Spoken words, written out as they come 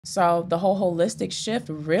So the whole holistic shift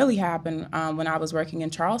really happened when I was working in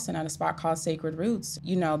Charleston at a spot called Sacred Roots.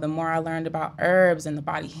 You know, the more I learned about herbs and the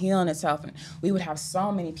body healing itself, and we would have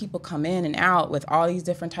so many people come in and out with all these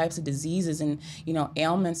different types of diseases and, you know,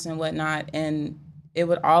 ailments and whatnot. And it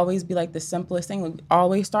would always be like the simplest thing. We'd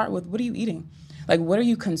always start with, what are you eating? Like, what are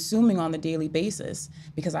you consuming on the daily basis?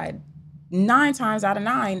 Because 9 times out of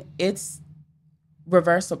 9, it's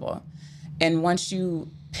reversible. And once you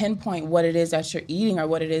pinpoint what it is that you're eating or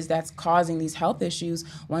what it is that's causing these health issues,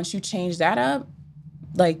 once you change that up,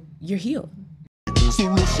 like, you're healed. So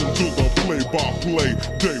listen to the play-by-play,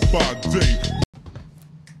 day by day.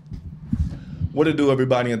 What it do,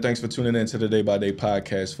 everybody, and thanks for tuning in to the Day by Day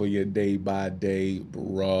Podcast for your Day by Day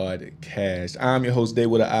broadcast. I'm your host, Day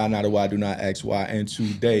with an I, not a Y, do not ask why, and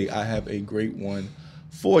today I have a great one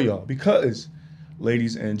for y'all because,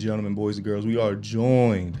 ladies and gentlemen, boys and girls, we are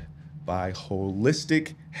joined by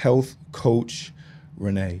holistic health coach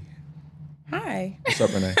Renee. Hi. What's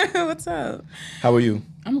up, Renee? What's up? How are you?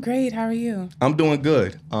 I'm great. How are you? I'm doing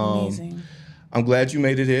good. Amazing. I'm glad you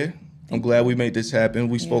made it here. I'm glad we made this happen.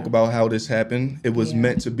 We spoke about how this happened. It was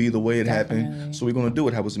meant to be the way it happened. So we're going to do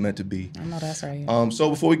it how it was meant to be. I know that's right. So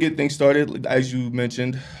before we get things started, as you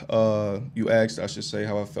mentioned, you asked, I should say,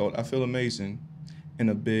 how I felt. I feel amazing. And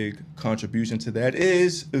a big contribution to that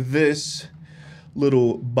is this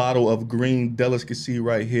little bottle of green delicacy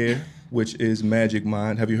right here, which is Magic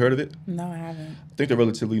Mind. Have you heard of it? No, I haven't. I think they're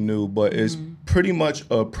relatively new, but it's pretty much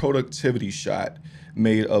a productivity shot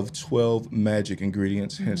made of 12 magic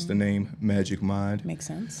ingredients, hence the name Magic Mind. Makes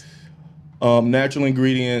sense. Natural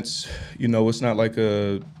ingredients, you know, it's not like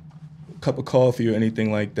a cup of coffee or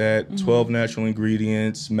anything like that. 12 natural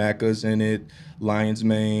ingredients, macas in it, lion's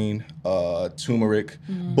mane, turmeric,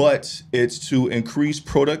 but it's to increase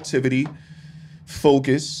productivity,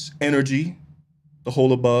 focus, energy, the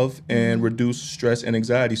whole above, and reduce stress and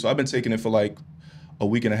anxiety. So I've been taking it for like a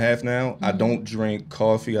week and a half now. I don't drink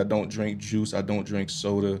coffee, I don't drink juice, I don't drink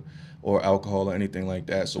soda or alcohol or anything like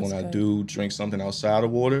that. So when I do drink something outside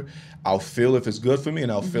of water, I'll feel if it's good for me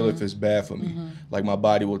and I'll feel if it's bad for me. Like my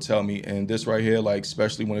body will tell me. And this right here, like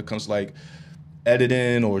especially when it comes to like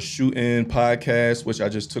editing or shooting podcasts, which I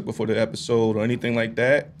just took before the episode or anything like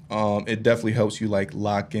that, it definitely helps you like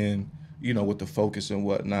lock in, you know, with the focus and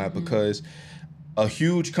whatnot, because a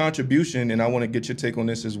huge contribution, and I want to get your take on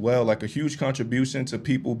this as well, like a huge contribution to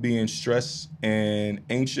people being stressed and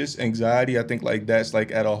anxious, anxiety, I think like that's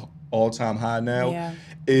like at a all-time high now,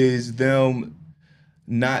 is them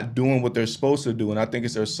not doing what they're supposed to do. And I think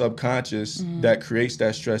it's their subconscious that creates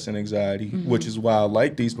that stress and anxiety, which is why I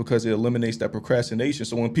like these, because it eliminates that procrastination.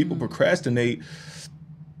 So when people procrastinate,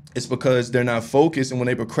 it's because they're not focused, and when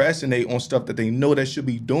they procrastinate on stuff that they know they should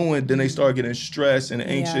be doing, then they start getting stressed and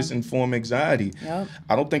anxious and form anxiety.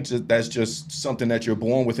 I don't think that's just something that you're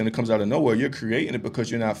born with and it comes out of nowhere. You're creating it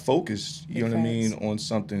because you're not focused, you know what I mean, on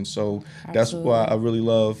something. So that's why I really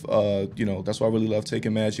love, that's why I really love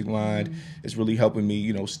taking Magic Mind. It's really helping me,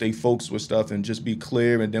 you know, stay focused with stuff and just be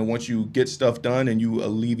clear. And then once you get stuff done and you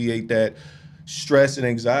alleviate that stress and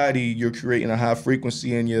anxiety, you're creating a high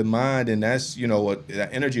frequency in your mind, and that's, you know,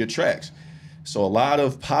 that energy attracts. So a lot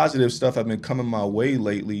of positive stuff have been coming my way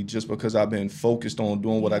lately just because I've been focused on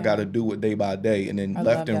doing what I got to do with day by day, and then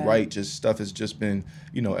left and right, just stuff has just been,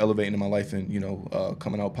 you know, elevating in my life and, you know,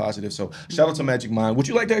 coming out positive. So shout out to Magic Mind. Would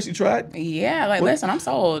you like to actually try it? Yeah, like listen, I'm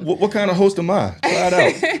sold. What kind of host am I? Try it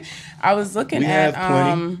out. I was looking at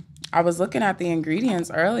the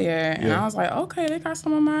ingredients earlier, and I was like, okay, they got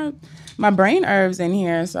some of my brain herbs in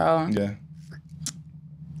here. So yeah.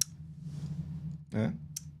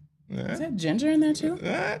 Is that ginger in there too?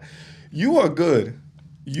 You are good.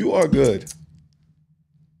 You are good.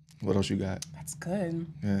 What else you got? That's good.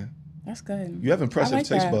 Yeah. That's good. You have impressive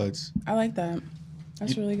taste that. buds. I like that.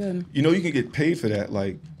 That's really good. You know you can get paid for that,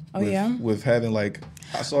 like with having like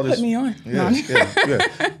I saw this. Put me on. Yeah.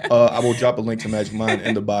 I will drop a link to Magic Mind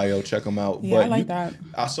in the bio. Check them out. Yeah, I like that.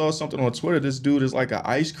 I saw something on Twitter. This dude is like an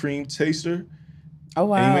ice cream taster. Oh,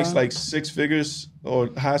 wow. And he makes like 6 figures or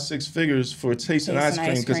high 6 figures for tasting ice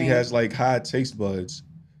cream because he has like high taste buds.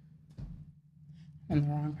 In the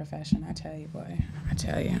wrong profession, I tell you, boy. I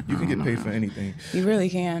tell you. You can get paid for anything. You really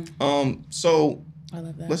can. So I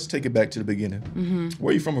love that. Let's take it back to the beginning.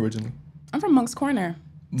 Where are you from originally? I'm from Moncks Corner.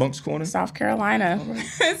 Moncks Corner? South Carolina. Right.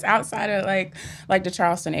 It's outside of like the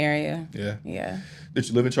Charleston area. Yeah. Yeah. Did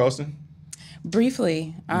you live in Charleston?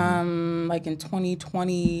 Briefly, like in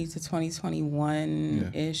 2020 to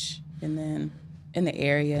 2021-ish, and then in the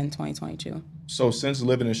area in 2022. So since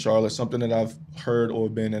living in Charlotte, something that I've heard or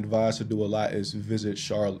been advised to do a lot is visit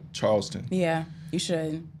Charleston. Yeah, you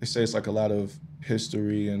should. They say it's like a lot of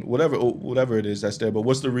history and whatever it is that's there. But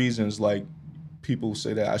what's the reasons like people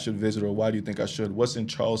say that I should visit, or why do you think I should? What's in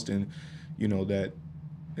Charleston, that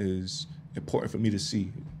is important for me to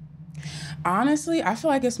see? Honestly, I feel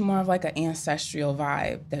like it's more of like an ancestral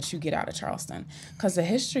vibe that you get out of Charleston, because the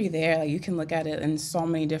history there, like you can look at it in so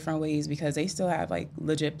many different ways, because they still have like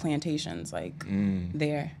legit plantations like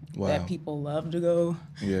there that people love to go,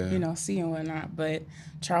 see and whatnot. But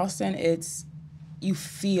Charleston, you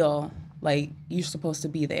feel like you're supposed to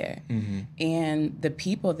be there, and the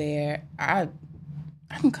people there, I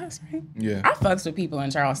can cuss, right? Yeah. I fucks with people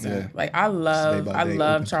in Charleston. Yeah. Like I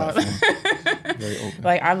love Charleston. Very open.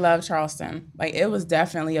 Like I love Charleston. Like it was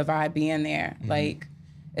definitely a vibe being there. Like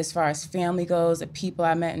as far as family goes, the people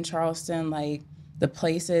I met in Charleston, like the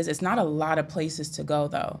places, it's not a lot of places to go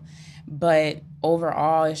though. But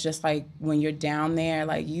overall, it's just like when you're down there,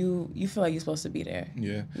 like you feel like you're supposed to be there.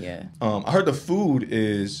 Yeah. Yeah. I heard the food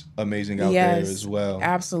is amazing out there as well.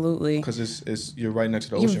 Absolutely. Because you're right next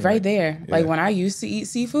to the ocean. You're right there. Yeah. Like when I used to eat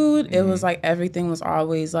seafood, it was like everything was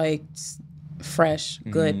always like fresh,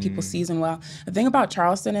 good. People season well. The thing about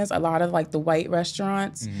Charleston is a lot of like the white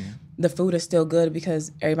restaurants, the food is still good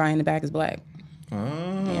because everybody in the back is black. Oh.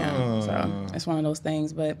 Yeah. So it's one of those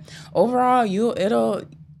things. But overall,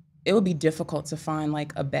 it would be difficult to find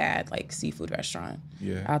like a bad like seafood restaurant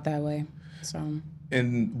out that way. So.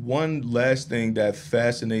 And one last thing that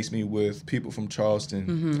fascinates me with people from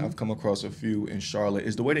Charleston, I've come across a few in Charlotte,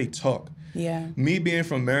 is the way they talk. Yeah. Me being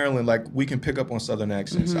from Maryland, like we can pick up on Southern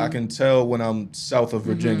accents. I can tell when I'm south of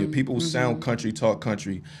Virginia, people sound country, talk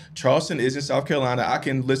country. Charleston is in South Carolina. I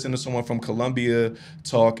can listen to someone from Columbia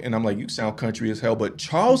talk and I'm like, you sound country as hell. But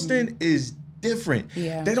Charleston is different.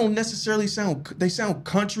 Yeah. They don't necessarily sound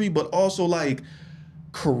country, but also like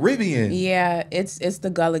Caribbean. Yeah, it's the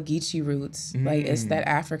Gullah Geechee roots. Like it's that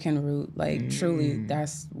African root. Like truly,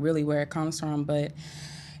 that's really where it comes from. But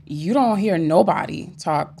you don't hear nobody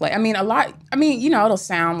talk like, it'll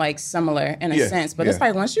sound like similar in a sense, but it's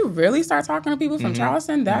like once you really start talking to people from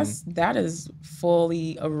Charleston, that is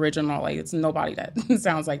fully original. Like it's nobody that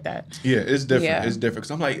sounds like that. Yeah, it's different. Yeah. It's different.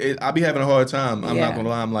 Cause I'm like, I be having a hard time. I'm not gonna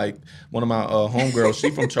lie. I'm like, one of my homegirls,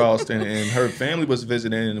 she from Charleston, and her family was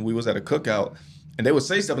visiting, and we was at a cookout. And they would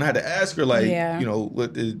say stuff, and I had to ask her, like, what you know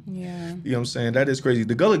what I'm saying? That is crazy.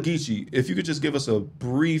 The Gullah Geechee, if you could just give us a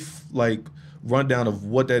brief, like, rundown of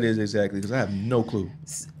what that is exactly, because I have no clue.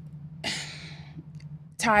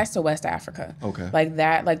 Ties to West Africa. Okay. Like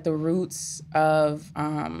that, like the roots of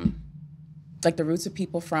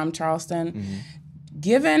people from Charleston.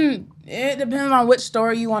 Given, it depends on which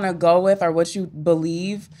story you want to go with or what you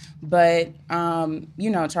believe, but,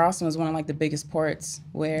 Charleston was one of, like, the biggest ports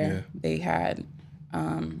where they had,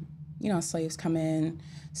 slaves come in.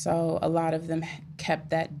 So a lot of them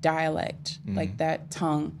kept that dialect, like that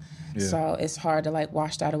tongue. Yeah. So it's hard to, like,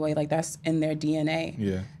 wash that away. Like, that's in their DNA.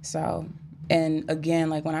 Yeah. So, and again,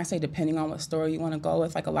 like, when I say depending on what story you want to go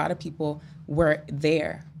with, like, a lot of people were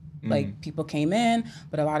there. Like, people came in,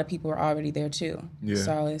 but a lot of people were already there, too. Yeah.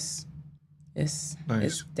 So it's nice.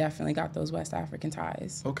 It's definitely got those West African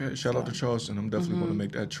ties. Okay, shout out to Charleston. I'm definitely going to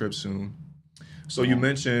make that trip soon. So you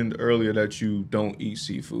mentioned earlier that you don't eat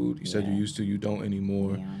seafood. You said you used to, you don't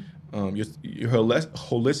anymore. Yeah. You're a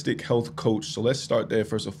holistic health coach. So let's start there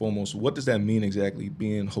first and foremost. What does that mean exactly,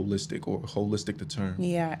 being holistic, or holistic the term?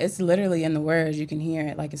 Yeah, it's literally in the words. You can hear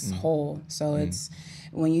it, like it's whole. So it's,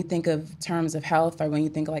 when you think of terms of health, or when you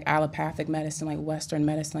think of like allopathic medicine, like Western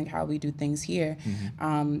medicine, like how we do things here,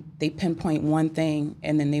 they pinpoint one thing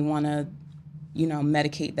and then they want to,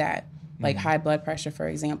 medicate that. Like high blood pressure, for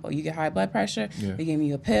example. You get high blood pressure, they give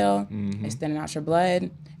you a pill, it's thinning out your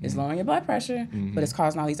blood, it's lowering your blood pressure, but it's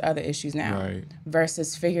causing all these other issues now. Right.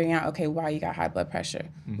 Versus figuring out, okay, why you got high blood pressure?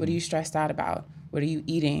 What are you stressed out about? What are you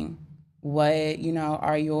eating? What,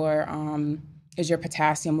 are is your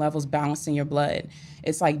potassium levels balanced in your blood?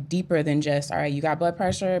 It's like deeper than just, all right, you got blood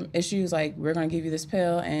pressure issues, like we're gonna give you this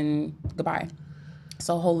pill and goodbye.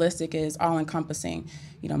 So holistic is all encompassing,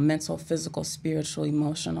 mental, physical, spiritual,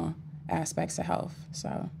 emotional aspects of health.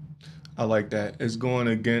 So I like that. It's going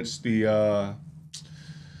against the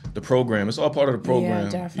program. It's all part of the program. Yeah,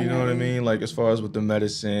 definitely. You know what I mean? Like, as far as with the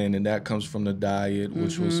medicine, and that comes from the diet,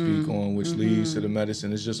 which we'll speak on, which leads to the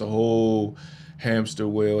medicine. It's just a whole hamster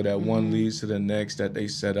wheel that one leads to the next that they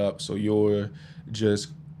set up. So you're just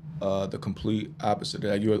the complete opposite of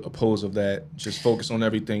that. You're opposed of that. Just focus on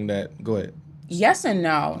everything that. Go ahead. Yes and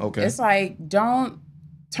no. Okay. It's like, don't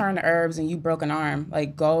turn to herbs and you broke an arm.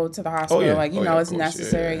 Like, go to the hospital. It's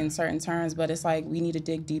necessary in certain terms, but it's like we need to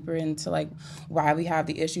dig deeper into like why we have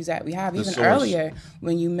the issues that we have. Even earlier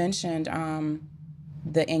when you mentioned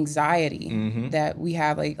the anxiety that we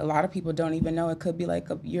have. Like a lot of people don't even know it could be like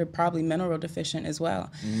you're probably mineral deficient as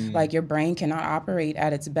well. Like your brain cannot operate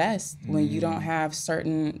at its best when you don't have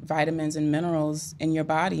certain vitamins and minerals in your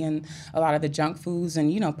body. And a lot of the junk foods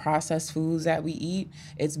and, you know, processed foods that we eat,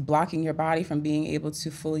 it's blocking your body from being able to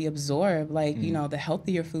fully absorb, like, you know, the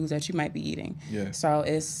healthier foods that you might be eating. Yeah. So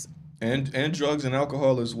it's... And drugs and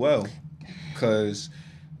alcohol as well. Because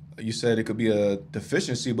you said it could be a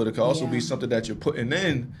deficiency, but it could also be something that you're putting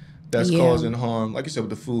in that's causing harm, like you said, with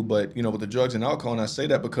the food, but, you know, with the drugs and alcohol. And I say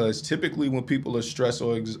that because typically when people are stressed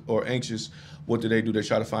or anxious, what do? They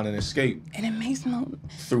try to find an escape. And it makes no...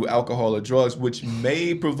 through alcohol or drugs, which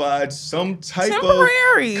may provide some type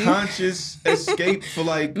temporary of conscious escape for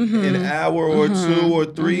like an hour or 2 or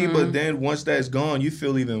 3, but then once that's gone, you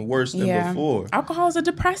feel even worse than before. Alcohol is a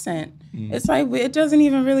depressant. It's like, it doesn't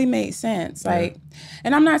even really make sense. Like,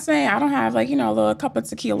 and I'm not saying I don't have like, you know, a cup of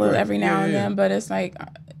tequila every now and then, but it's like...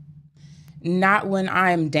 not when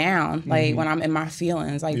I'm down, like when I'm in my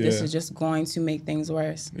feelings. Like this is just going to make things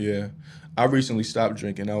worse. Yeah. I recently stopped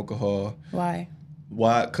drinking alcohol. Why?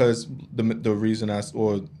 Why? Because the reason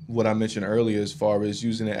or what I mentioned earlier as far as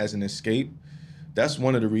using it as an escape, that's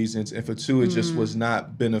one of the reasons. And for 2, it just was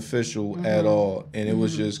not beneficial at all. And it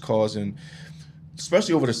was just causing,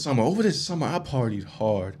 especially over the summer. Over this summer, I partied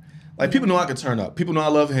hard. Like people know I can turn up. People know I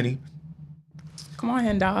love Henny. Come on,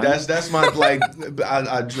 hen dog. That's my like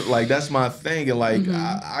I like that's my thing, and like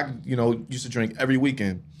I you know used to drink every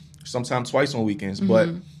weekend, sometimes twice on weekends, but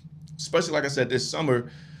especially like I said this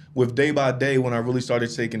summer with Day by Day when I really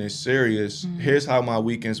started taking it serious. Here's how my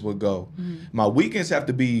weekends would go. My weekends have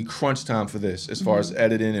to be crunch time for this, as far as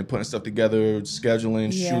editing and putting stuff together,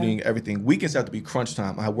 scheduling, shooting, everything. Weekends have to be crunch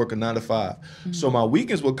time. I work a 9 to 5, so my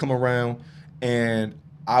weekends would come around and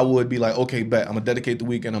I would be like, okay, bet I'm gonna dedicate the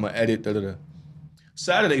weekend. I'm gonna edit.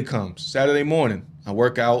 Saturday comes, Saturday morning, I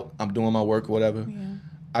work out, I'm doing my work or whatever. Yeah.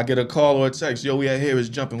 I get a call or a text, yo, we out here, it's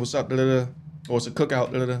jumping, what's up, or it's a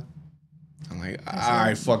cookout, I'm like, all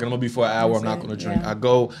right, fuck it, I'm gonna be for an hour, I'm not gonna drink. I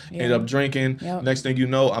go, end up drinking, next thing you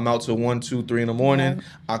know, I'm out till 1, 2, 3 in the morning.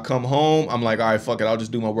 I come home, I'm like, all right, fuck it, I'll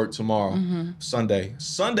just do my work tomorrow.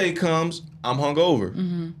 Sunday comes, I'm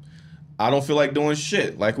hungover. I don't feel like doing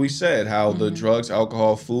shit. Like we said, how the drugs,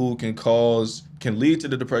 alcohol, food can lead to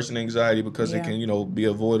the depression, anxiety because it can, you know, be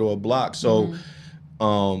a void or a block. So,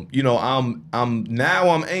 you know, I'm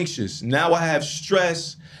anxious. Now I have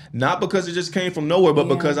stress, not because it just came from nowhere, but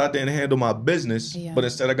because I didn't handle my business. But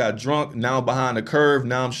instead I got drunk. Now I'm behind the curve.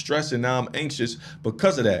 Now I'm stressing. Now I'm anxious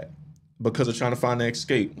because of that. Because of trying to find an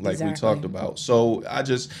escape, like we talked about. So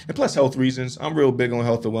and plus health reasons, I'm real big on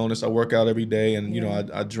health and wellness. I work out every day and, you know,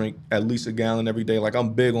 I drink at least a gallon every day. Like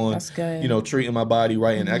I'm big on, you know, treating my body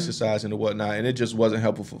right and exercising and whatnot. And it just wasn't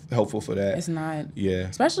helpful for that. It's not. Yeah.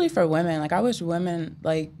 Especially for women. Like I wish women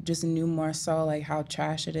like just knew more so like how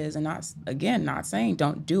trash it is and not saying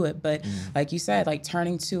don't do it. But like you said, like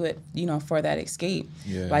turning to it, you know, for that escape.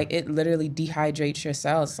 Yeah. Like it literally dehydrates your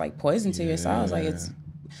cells. It's like poison to your cells. Like it's...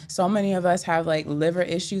 So many of us have like liver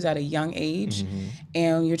issues at a young age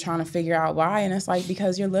and you're trying to figure out why. And it's like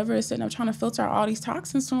because your liver is sitting up trying to filter out all these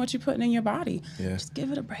toxins from what you're putting in your body. Yeah. Just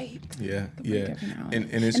give it a break. Yeah.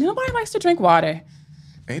 And nobody likes to drink water.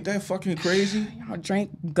 Ain't that fucking crazy?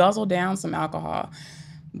 Guzzle down some alcohol.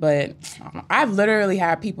 But I've literally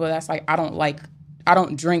had people that's like, I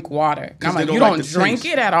don't drink water. And I'm like, you don't drink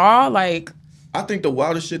it at all? Like, I think the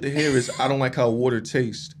wildest shit to hear is I don't like how water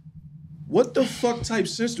tastes. What the fuck type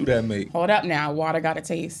sense do that make? Hold up now. Water got a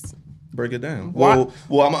taste. Break it down. Well,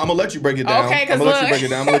 I'm going to let you break it down. Okay, I'm going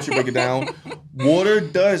to let you break it down. Water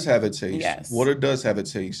does have a taste. Yes. Water does have a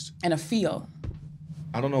taste. And a feel.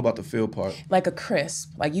 I don't know about the feel part. Like a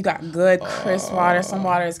crisp. Like you got good crisp water. Some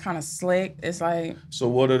water is kind of slick. It's like... So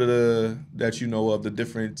what are that you know of, the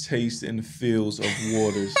different tastes and feels of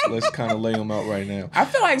waters? Let's kind of lay them out right now. I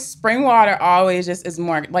feel like spring water always just is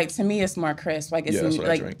more... Like to me, it's more crisp. Like it's that's what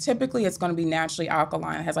I drink. Typically it's going to be naturally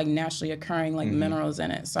alkaline. It has like naturally occurring like minerals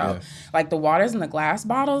in it. So like the waters in the glass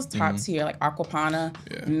bottles, top tier, like Aquapana,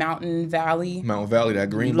 Mountain Valley, that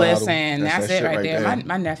green bottle. Listen, that's it right there.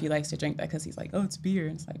 My nephew likes to drink that because he's like, oh, it's beer.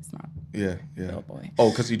 And it's like, it's not. Yeah. Oh boy. Oh,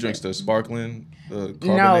 because he drinks the sparkling,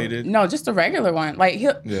 carbonated? No, just the regular one. Like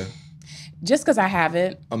just because I have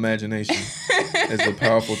it. Imagination is a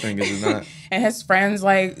powerful thing, is it not? And his friends,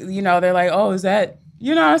 like, you know, they're like, oh, is that,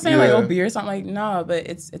 you know what I'm saying? Like, oh, beer or something. Like, no, but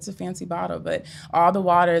it's a fancy bottle. But all the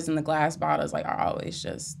waters in the glass bottles, like, are always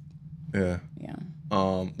just. Yeah.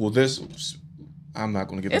 Well, this I'm not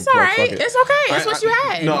going to give them It's a plug. all right. Fuck it. It's okay. It's what you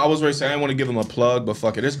had. No, I was ready to say I didn't want to give them a plug, but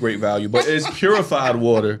fuck it. It's great value. But it's purified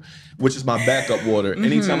water, which is my backup water.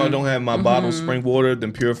 Anytime I don't have my bottled spring water,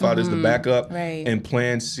 then purified is the backup. Right. And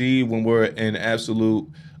plan C, when we're in absolute,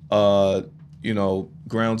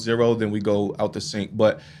 ground zero, then we go out the sink.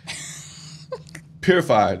 But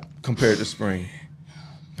purified compared to spring.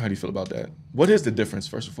 How do you feel about that? What is the difference,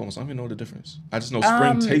 first and foremost? I don't even know the difference. I just know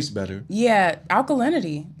spring tastes better. Yeah,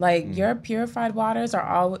 alkalinity. Like your purified waters are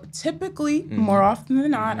all typically, more often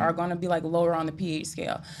than not, are going to be like lower on the pH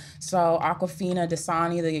scale. So Aquafina,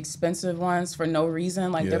 Dasani, the expensive ones, for no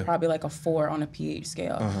reason, like they're probably like a 4 on a pH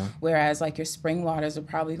scale. Whereas like your spring waters are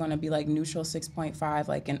probably going to be like neutral 6.5,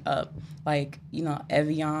 like and up. Like,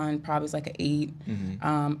 Evian probably is like an 8.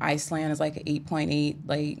 Iceland is like an 8.8.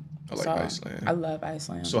 Like, I like Iceland. I love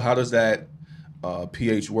Iceland. So how does that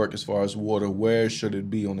pH work as far as water? Where should it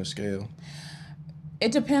be on the scale?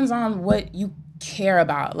 It depends on what you care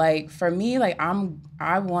about. Like for me, like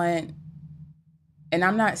I want, and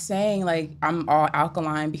I'm not saying like I'm all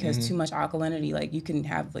alkaline because too much alkalinity, like you can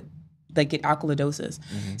have like get alkalosis.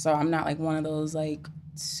 So I'm not like one of those like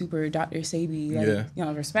super Dr. Sebi,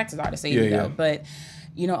 like, respect to Dr. Sebi though. But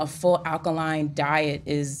a full alkaline diet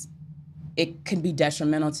it can be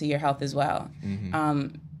detrimental to your health as well.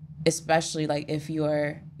 Especially like if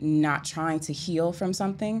you're not trying to heal from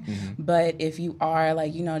something, but if you are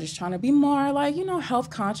like, just trying to be more like,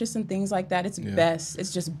 health conscious and things like that,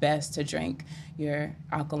 it's just best to drink your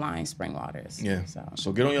alkaline spring waters. Yeah.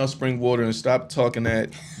 So get on your spring water and stop talking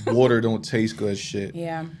that water don't taste good shit.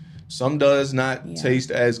 Yeah. Some does not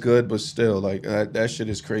taste as good, but still, like, that shit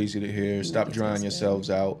is crazy to hear. Stop drying yourselves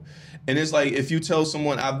out. And it's like, if you tell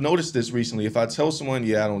someone, I've noticed this recently, if I tell someone,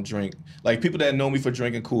 I don't drink, like people that know me for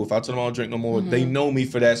drinking, cool. If I tell them I don't drink no more, they know me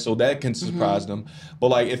for that, so that can surprise them. But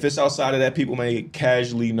like, if it's outside of that, people may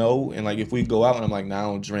casually know. And like, if we go out and I'm like, nah, I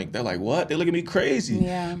don't drink, they're like, what? They look at me crazy.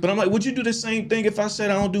 Yeah. But I'm like, would you do the same thing if I said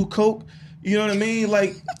I don't do Coke? You know what I mean?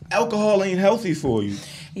 Like, alcohol ain't healthy for you.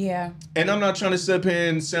 Yeah. And I'm not trying to sit up here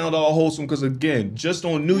and sound all wholesome because, again, just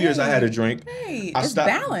on New Year's I had a drink. Right. I It's stopped,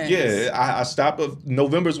 balance. Yeah, I stopped.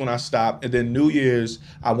 November's when I stopped. And then New Year's,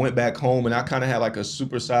 I went back home and I kind of had like a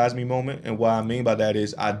supersize me moment. And what I mean by that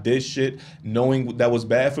is I did shit knowing that was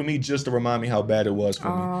bad for me just to remind me how bad it was for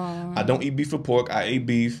me. I don't eat beef or pork. I ate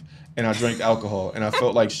beef. And I drank alcohol, and I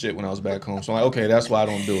felt like shit when I was back home. So I'm like, okay, that's why I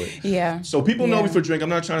don't do it. Yeah. So people know me for drink. I'm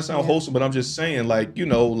not trying to sound wholesome, but I'm just saying, like,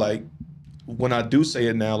 like, when I do say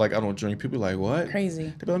it now, like, I don't drink, people are like, what?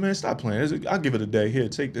 Crazy. They be like, man, stop playing. I'll give it a day. Here,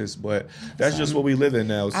 take this. But that's just what we live in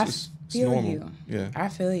now. It's normal. You. Yeah. I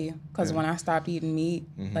feel you. Because when I stopped eating meat,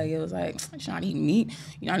 like, it was like, you're not eating meat.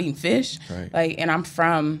 You're not eating fish. Right. Like, and I'm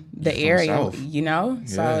from the area,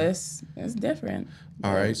 So it's different.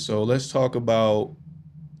 All right. So let's talk about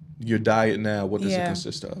your diet now. What does it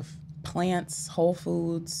consist of? Plants, whole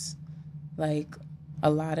foods, like a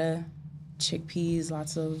lot of chickpeas,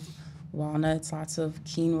 lots of walnuts, lots of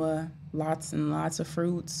quinoa, lots and lots of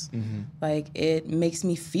fruits. Like, it makes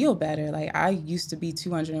me feel better. Like, I used to be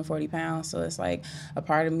 240 pounds, so it's like a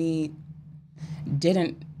part of me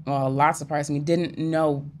lots of parts of me didn't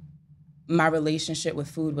know my relationship with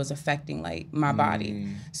food was affecting like my body.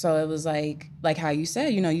 So it was like how you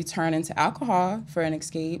said, you turn into alcohol for an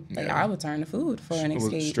escape. Like I would turn to food for an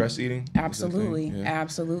escape. Stress eating? Absolutely.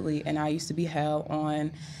 Absolutely. And I used to be hell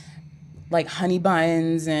on like honey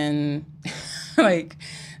buns and like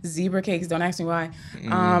zebra cakes. Don't ask me why.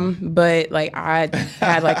 But like I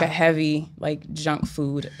had like a heavy like junk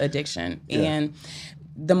food addiction. And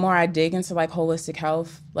the more I dig into like holistic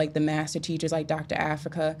health, like the master teachers like Dr.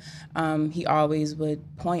 Africa, he always would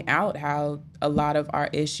point out how a lot of our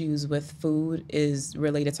issues with food is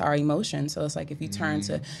related to our emotions. So it's like if you turn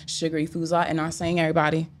to sugary foods a lot, and not saying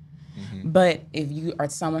everybody, but if you are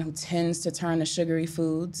someone who tends to turn to sugary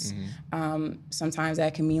foods, sometimes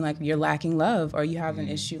that can mean like you're lacking love or you have an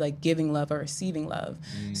issue like giving love or receiving love.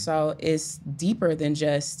 So it's deeper than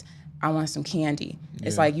just I want some candy.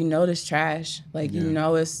 It's like, this trash. Like,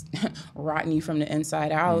 it's rotting you from the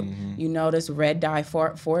inside out. This red dye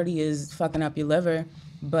 40 is fucking up your liver,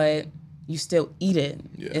 but you still eat it.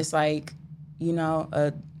 It's like,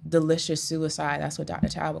 a delicious suicide. That's what Dr.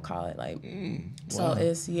 Chow would call it. Like, so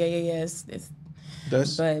it's,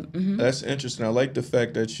 That's interesting. I like the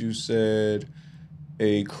fact that you said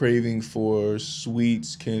a craving for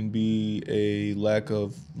sweets can be a lack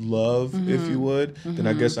of love, if you would. Then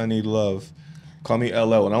I guess I need love. Call me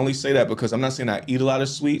LL. And I only say that because I'm not saying I eat a lot of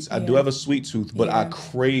sweets. I do have a sweet tooth, but I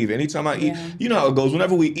crave. Anytime I eat, you know how it goes.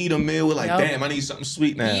 Whenever we eat a meal, we're like, damn, I need something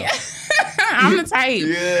sweet now. Yeah. I'm the type.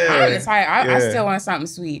 I'm the type. I still want something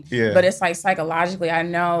sweet. But it's like psychologically, I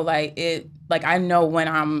know like like I know when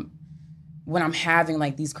I'm having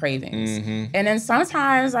like these cravings. And then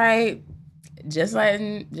sometimes I just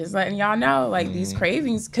letting y'all know, like these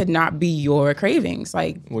cravings could not be your cravings.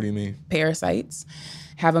 Like, what do you mean? Parasites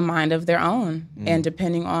have a mind of their own, and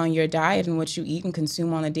depending on your diet and what you eat and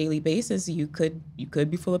consume on a daily basis, you could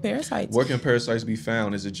be full of parasites. Where can parasites be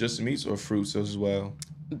found? Is it just meats or fruits as well?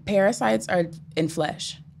 Parasites are in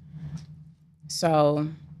flesh. So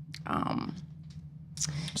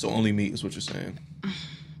only meat is what you're saying.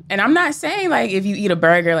 And I'm not saying like if you eat a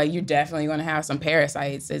burger, like you're definitely going to have some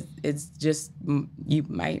parasites. It's just you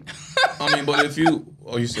might. I mean, but if you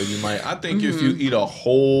said you might. I think if you eat a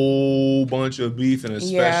whole bunch of beef and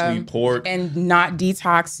especially pork, and not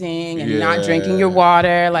detoxing and not drinking your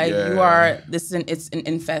water, like you are, it's an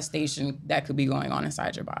infestation that could be going on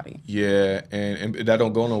inside your body. Yeah, and that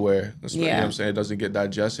don't go nowhere. You know what I'm saying? It doesn't get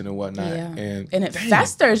digested and whatnot. Yeah. And it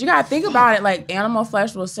festers. You gotta think about it. Like animal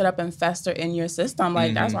flesh will sit up and fester in your system.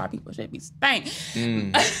 Like that's why people should be stank.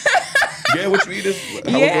 Yeah, what you eat is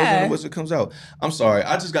how it goes in once it comes out. I'm sorry,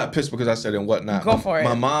 I just got pissed because I said and whatnot. Go for it.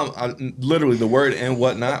 My mom, literally the word and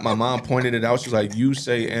whatnot, my mom pointed it out. She's like, you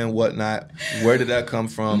say and whatnot. Where did that come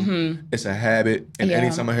from? It's a habit. And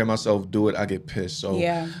anytime I hear myself do it, I get pissed. So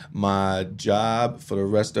my job for the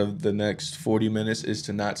rest of the next 40 minutes is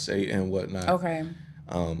to not say and whatnot. Okay.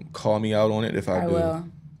 Call me out on it if I do. Will.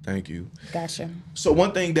 Thank you. Gotcha. So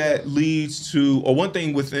one thing that leads to, or one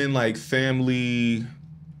thing within like family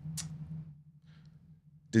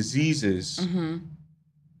diseases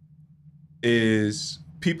is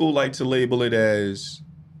people like to label it as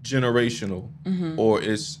generational or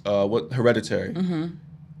it's hereditary.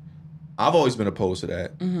 I've always been opposed to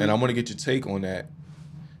that, and I want to get your take on that.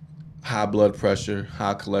 High blood pressure,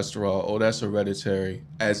 high cholesterol, oh, that's hereditary.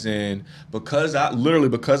 As in, because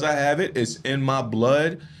I have it, it's in my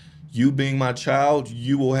blood. You being my child,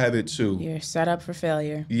 you will have it too. You're set up for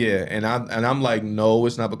failure. Yeah, and I'm like, no,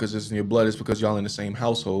 it's not because it's in your blood. It's because y'all in the same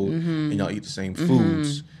household and y'all eat the same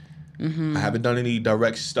foods. I haven't done any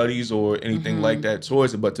direct studies or anything like that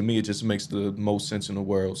towards it, but to me, it just makes the most sense in the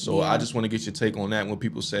world. So I just want to get your take on that when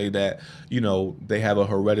people say that, they have a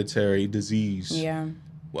hereditary disease. Yeah.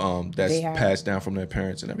 That's passed down from their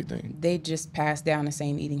parents and everything. They just pass down the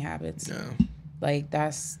same eating habits. Yeah. Like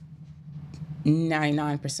that's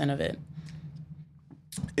 99% of it.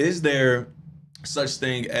 Is there such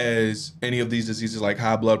thing as any of these diseases like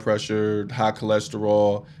high blood pressure, high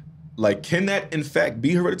cholesterol? Like, can that in fact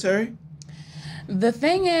be hereditary? The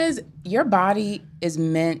thing is, your body is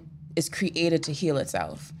created to heal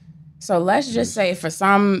itself. So let's just say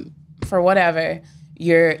for whatever,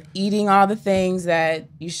 you're eating all the things that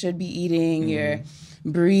you should be eating, you're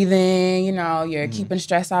breathing, you're keeping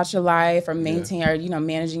stress out your life or maintaining or,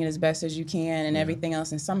 managing it as best as you can and everything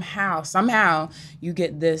else. And somehow you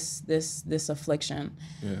get this affliction.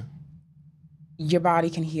 Yeah. Your body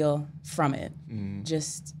can heal from it.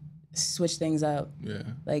 Just switch things up. Yeah.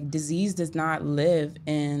 Like disease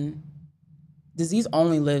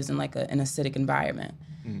only lives in like an acidic environment.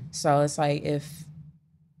 So it's like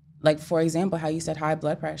like for example, how you said high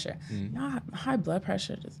blood pressure. High blood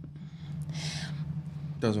pressure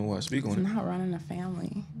doesn't want to speak on it. It's not running a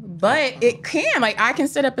family. But it can. Like, I can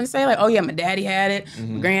sit up and say, like, oh, yeah, my daddy had it.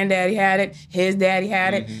 My granddaddy had it. His daddy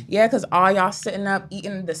had it. Yeah, because all y'all sitting up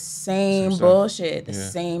eating the same bullshit, the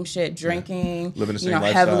same shit, drinking, living the same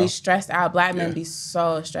lifestyle. Heavily stressed out. Black men be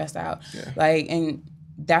so stressed out. Yeah. Like, and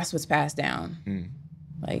that's what's passed down.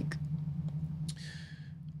 Like.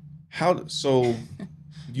 So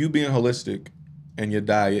you being holistic and your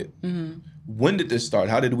diet, when did this start?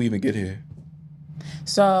 How did we even get here?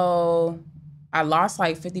 So I lost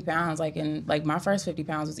like 50 pounds, my first 50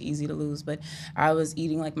 pounds was easy to lose, but I was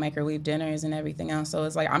eating like microwave dinners and everything else. So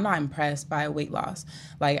it's like, I'm not impressed by weight loss.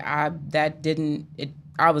 Like I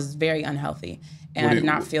was very unhealthy and I did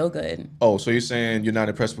not feel good. Oh, so you're saying you're not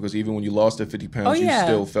impressed because even when you lost the 50 pounds, you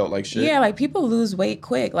still felt like shit? Yeah, like people lose weight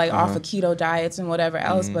quick, like off of keto diets and whatever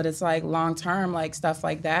else, but it's like long term, like stuff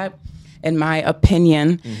like that, in my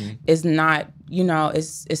opinion, is not,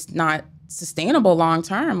 it's not sustainable long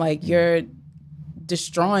term. Like you're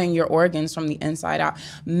destroying your organs from the inside out.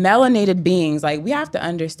 Melanated beings, like we have to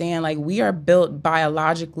understand, like we are built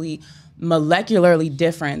biologically, molecularly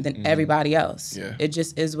different than everybody else. Yeah. It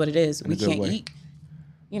just is what it is. We can't eat,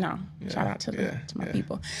 shout out to my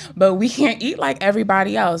people, but we can't eat like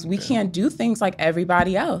everybody else. We can't do things like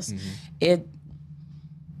everybody else.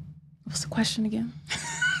 What's the question again?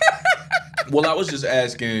 Well, I was just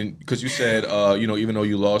asking because you said, even though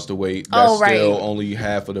you lost the weight, that's still only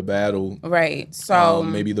half of the battle. Right. So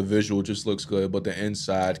maybe the visual just looks good, but the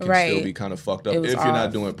inside can still be kind of fucked up if you're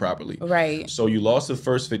not doing it properly. Right. So you lost the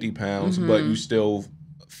first 50 pounds, but you still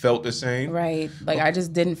felt the same? Right. Like I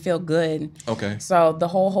just didn't feel good. Okay. So the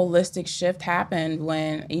whole holistic shift happened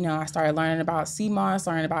when, I started learning about CMOS,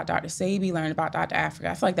 learning about Dr. Sebi, learning about Dr. Africa.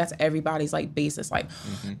 I feel like that's everybody's like basis. Like,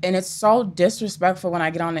 and it's so disrespectful when I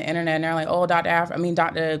get on the internet and they're like, oh, Dr.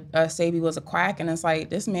 Sebi was a quack. And it's like,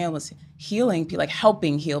 this man was healing people, like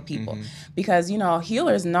helping heal people. Because,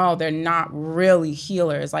 healers know they're not really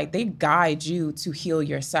healers. Like they guide you to heal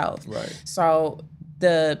yourself. Right. So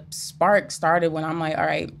the spark started when I'm like, all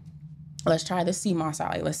right, let's try this sea moss out.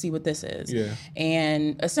 Like, let's see what this is. Yeah.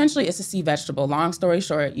 And essentially it's a sea vegetable. Long story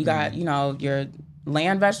short, you got, your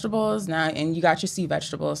land vegetables now and you got your sea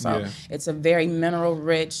vegetables. So it's a very mineral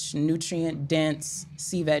rich, nutrient dense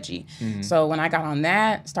sea veggie. So when I got on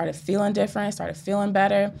that, started feeling different, started feeling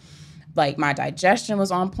better. Like my digestion was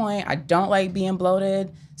on point. I don't like being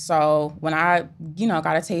bloated. So when I,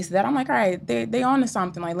 got a taste of that, I'm like, all right, they on to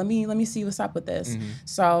something. Like, let me see what's up with this.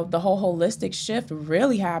 So the whole holistic shift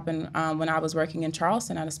really happened when I was working in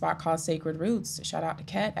Charleston at a spot called Sacred Roots. Shout out to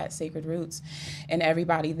Ket at Sacred Roots. And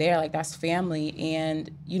everybody there, like that's family. And,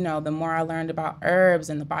 the more I learned about herbs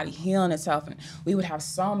and the body healing itself, and we would have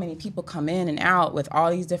so many people come in and out with all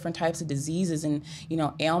these different types of diseases and,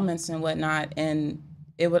 ailments and whatnot. And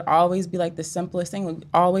it would always be like the simplest thing. Would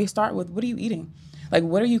always start with, what are you eating? Like,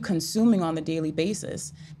 what are you consuming on the daily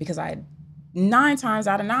basis? Because 9 times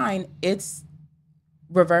out of 9, it's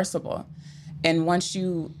reversible. And once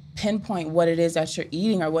you pinpoint what it is that you're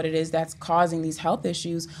eating or what it is that's causing these health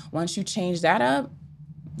issues, once you change that up,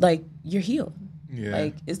 like, you're healed. Yeah.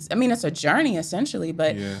 Like it's a journey essentially,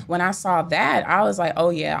 but when I saw that, I was like, oh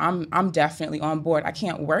yeah, I'm definitely on board. I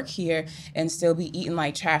can't work here and still be eating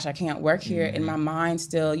like trash. I can't work here and my mind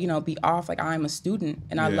still, be off. Like I'm a student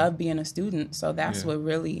and I love being a student. So that's what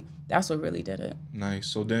really did it. Nice.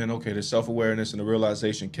 So then, the self-awareness and the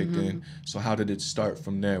realization kicked in. So how did it start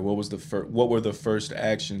from there? What were the first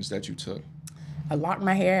actions that you took? I locked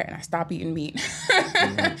my hair and I stopped eating meat.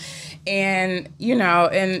 And,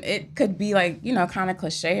 and it could be like, kind of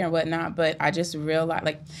cliche and whatnot, but I just realized,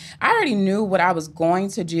 like, I already knew what I was going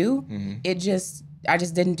to do. I just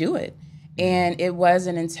didn't do it. And it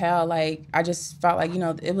wasn't until, like, I just felt like,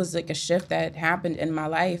 it was like a shift that happened in my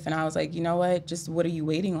life. And I was like, you know what? Just what are you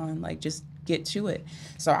waiting on? Like, just get to it.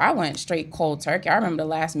 So I went straight cold turkey. I remember the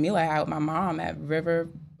last meal I had with my mom at River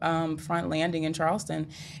Front Landing in Charleston,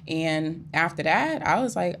 and after that I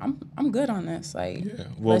was like, I'm good on this. Like,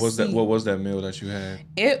 what was that meal that you had?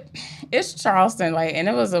 It's Charleston, like, and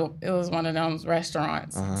it was one of those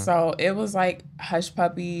restaurants. So it was like hush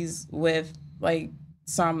puppies with like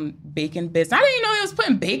some bacon bits. I didn't even know they was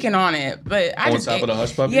putting bacon on it, but I just top of the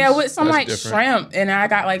hush puppies. Yeah, with some like different. shrimp, and I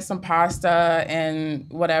got like some pasta and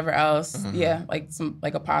whatever else. Yeah, like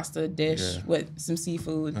a pasta dish with some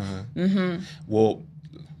seafood. Well,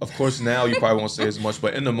 of course, now you probably won't say as much,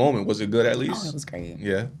 but in the moment, was it good at least? Oh, it was great.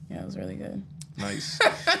 Yeah? Yeah, it was really good. Nice.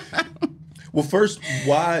 Well, first,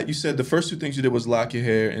 why, you said the first 2 things you did was lock your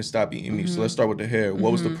hair and stop eating meat. So let's start with the hair.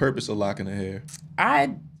 What was the purpose of locking the hair?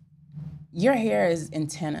 Your hair is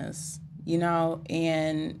antennas,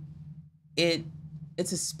 and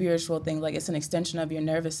it's a spiritual thing. Like, it's an extension of your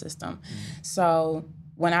nervous system. So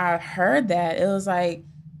when I heard that, it was like,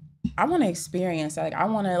 I want to experience that. Like, I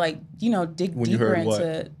want to, like, dig deeper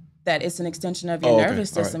into that. It's an extension of your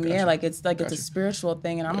nervous system. Right, gotcha. It's a spiritual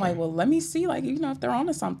thing. And I'm like, well, let me see, like, if they're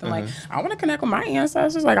onto something. Like, I want to connect with my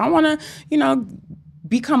ancestors. Like, I want to,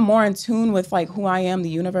 become more in tune with, like, who I am, the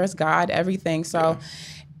universe, God, everything. So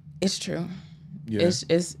it's true. Yeah.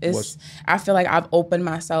 It's I feel like I've opened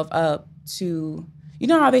myself up to,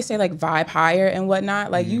 how they say, like, vibe higher and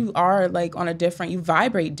whatnot. Like, you are, like, you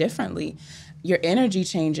vibrate differently. Your energy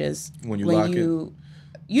changes when you lock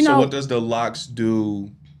it. So what does the locks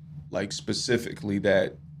do, like, specifically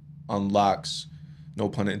that unlocks, no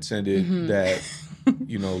pun intended, that,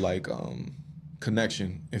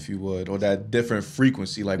 connection, if you would, or that different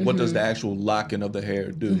frequency? Like, what does the actual locking of the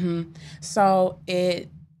hair do?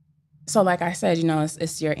 So like I said,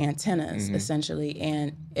 it's your antennas, essentially.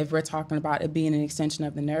 And if we're talking about it being an extension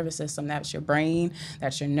of the nervous system, that's your brain,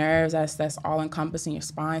 that's your nerves, that's all encompassing your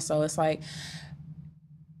spine. So it's like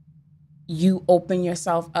you open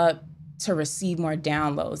yourself up to receive more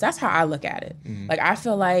downloads. That's how I look at it. Like, I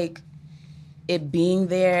feel like it being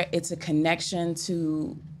there, it's a connection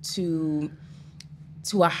to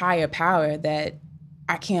a higher power that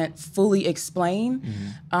I can't fully explain.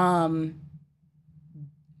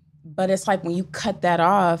 But it's like when you cut that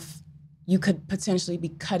off, you could potentially be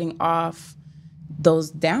cutting off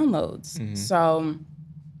those downloads. So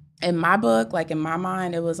in my book, like in my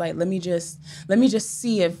mind, it was like, let me just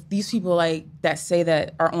see if these people like that say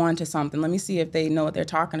that are on to something. Let me see if they know what they're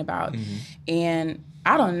talking about. And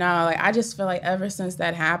I don't know, like I just feel like ever since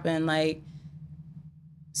that happened, like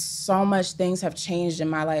so much things have changed in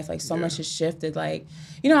my life. Like so much has shifted. Like,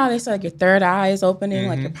 you know how they say like your third eye is opening,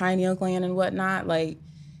 like your pineal gland and whatnot. Like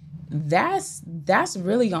that's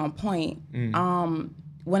really on point.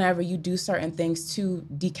 Whenever you do certain things to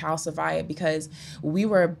decalcify it, because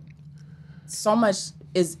so much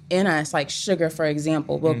is in us, like sugar, for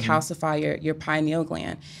example, will calcify your pineal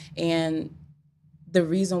gland. And the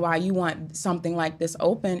reason why you want something like this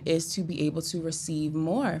open is to be able to receive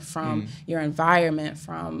more from your environment,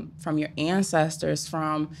 from your ancestors,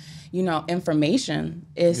 from, you know, information.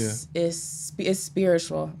 It's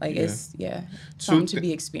spiritual. Like it's something to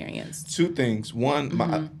be experienced. Two things.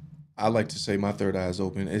 One, I like to say my third eye is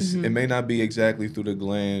open. It may not be exactly through the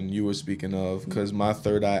gland you were speaking of, because my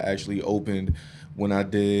third eye actually opened when I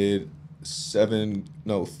did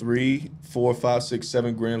 3, 4, 5, 6,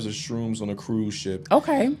 7 grams of shrooms on a cruise ship.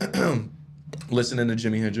 Okay. Listening to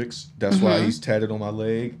Jimi Hendrix. That's why he's tatted on my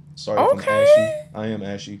leg. Sorry if I'm ashy. I am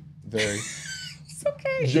ashy. Very. It's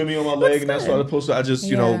okay. Jimmy on my leg, and that's why I posted. I just,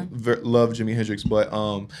 love Jimi Hendrix. But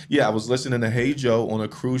I was listening to Hey Joe on a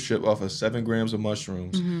cruise ship off of 7 grams of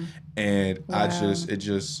mushrooms, and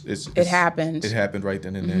it happened. It happened right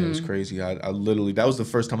then and there. It was crazy. I literally, that was the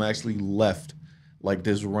first time I actually left like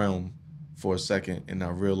this realm for a second, and I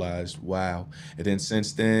realized, wow. And then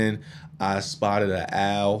since then, I spotted an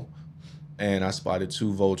owl, and I spotted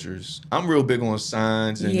 2 vultures. I'm real big on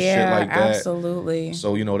signs and shit like that. Absolutely.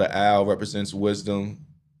 So, the owl represents wisdom.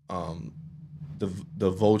 The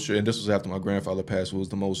vulture, and this was after my grandfather passed, who was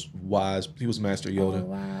the most wise. He was Master Yoda. Oh,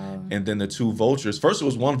 wow. And then the 2 vultures. First it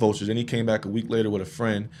was 1 vulture, then he came back a week later with a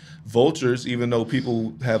friend. Vultures, even though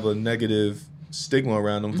people have a negative stigma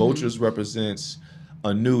around them, vultures represents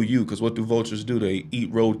a new you, because what do vultures do? They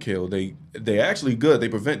eat roadkill. They're actually good. They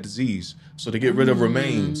prevent disease. So they get rid of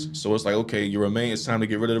remains. So it's like, okay, your remains, it's time to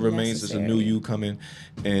get rid of the remains. There's a new you coming.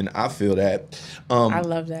 And I feel that. I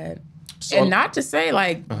love that. So, and not to say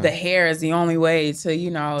like the hair is the only way to,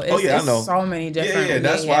 it's, I know. So many different. Yeah,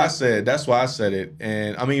 that's why I said it.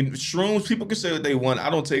 And I mean, shrooms, people can say what they want. I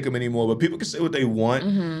don't take them anymore, but people can say what they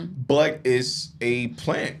want. But it's a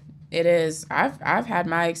plant. It is. I've had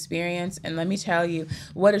my experience, and let me tell you,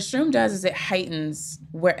 what a shroom does is it heightens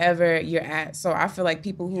wherever you're at. So I feel like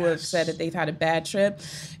people who have said that they've had a bad trip,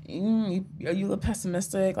 are you a little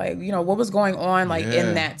pessimistic? Like, what was going on like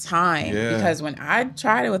in that time? Because when I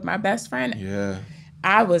tried it with my best friend,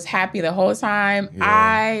 I was happy the whole time.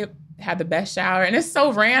 I had the best shower, and it's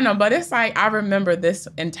so random, but it's like I remember this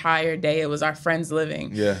entire day. It was our friends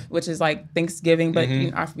living, which is like Thanksgiving, but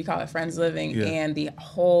we call it friends living. And the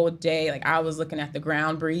whole day, like I was looking at the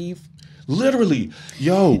ground breathe. Literally,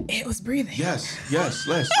 yo, it was breathing. Yes.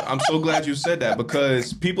 I'm so glad you said that,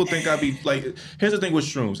 because people think I'd be like. Here's the thing with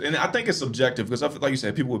shrooms, and I think it's subjective, because like you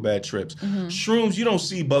said, people with bad trips. Shrooms, you don't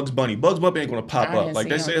see Bugs Bunny. Bugs Bunny ain't gonna pop up. Like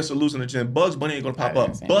they say, it's a hallucinogen. Bugs Bunny ain't gonna pop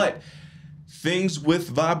up, but things with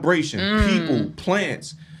vibration, people,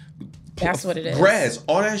 plants, that's what it is. Grass,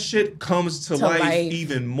 all that shit comes to life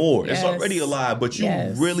even more. It's already alive, but you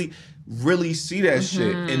really see that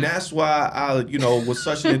shit. And that's why I, was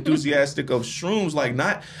such an enthusiastic of shrooms. Like,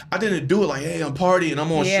 I didn't do it like, hey, I'm partying,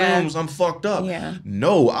 I'm on shrooms, I'm fucked up.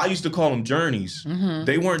 No, I used to call them journeys.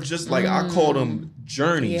 They weren't just like, I called them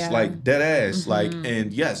journeys, like dead ass. Like,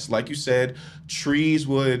 and yes, like you said, trees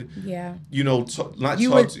would,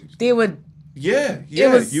 they would. Yeah.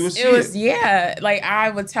 Like I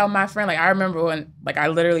would tell my friend, like I remember when, like I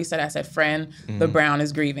literally said, friend, the brown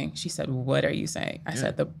is grieving. She said, what are you saying? I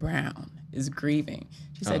said, the brown is grieving.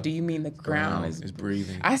 She said, do you mean the ground is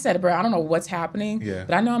breathing? I said, bro, I don't know what's happening,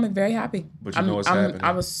 but I know I'm very happy. But you know what's happening.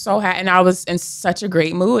 I was so happy, and I was in such a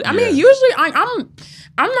great mood. I mean, usually I'm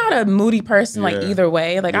not a moody person, like either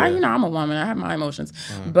way. Like I'm a woman, I have my emotions,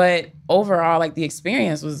 but overall, like the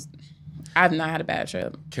experience was. I've not had a bad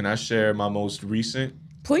trip. Can I share my most recent?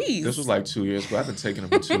 Please. This was like 2 years, but I've been taking it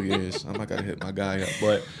for 2 years. I gotta hit my guy up.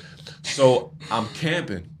 But so I'm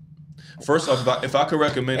camping. First off, if I could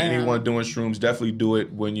recommend anyone doing shrooms, definitely do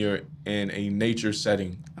it when you're in a nature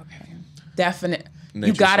setting. Okay. Definite.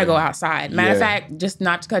 You gotta go outside. Matter of fact, just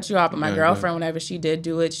not to cut you off, but my girlfriend, whenever she did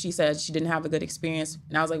do it, she said she didn't have a good experience.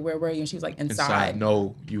 And I was like, where were you? And she was like, inside.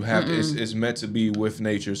 No, you have to, it's meant to be with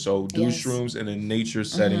nature. So do shrooms in a nature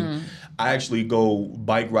setting. I actually go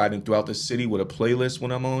bike riding throughout the city with a playlist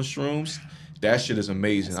when I'm on shrooms. That shit is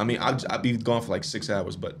amazing. I mean, I'd be gone for like 6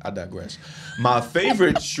 hours, but I digress. My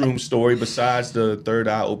favorite shroom story, besides the third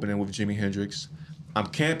eye opening with Jimi Hendrix, I'm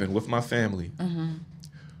camping with my family.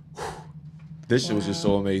 This shit was just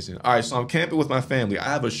so amazing. All right, so I'm camping with my family. I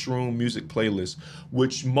have a shroom music playlist,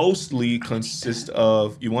 which mostly consists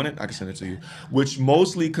of, you want it? I can send it to you. Which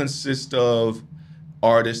mostly consists of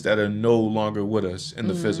artists that are no longer with us in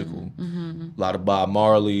the physical. A lot of Bob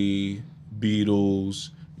Marley,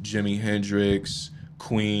 Beatles, Jimi Hendrix,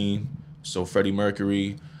 Queen, so Freddie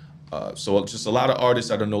Mercury. So just a lot of artists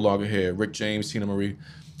that are no longer here. Rick James, Tina Marie.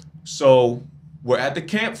 So we're at the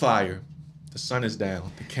campfire. The sun is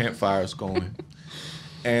down. The campfire is going.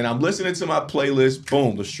 And I'm listening to my playlist.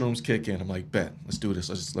 Boom, the shrooms kick in. I'm like, bet, let's do this.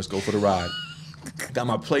 Let's go for the ride. Got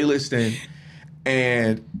my playlist in.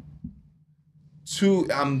 And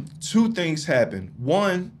two things happen.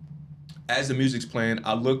 One, as the music's playing,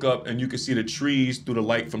 I look up and you can see the trees through the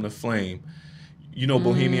light from the flame. You know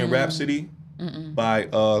Bohemian Rhapsody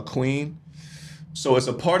by Queen? So it's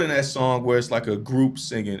a part in that song where it's like a group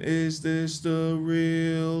singing, is this the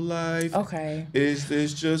real life? Okay. Is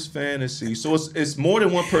this just fantasy? So it's more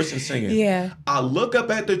than one person singing. Yeah. I look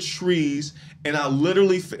up at the trees and I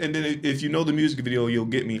literally, and then if you know the music video, you'll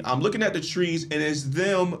get me. I'm looking at the trees and it's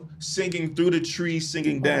them singing through the trees,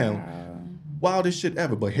 singing down. Wow. Wildest shit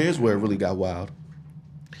ever. But here's where it really got wild.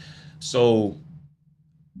 So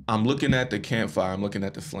I'm looking at the campfire. I'm looking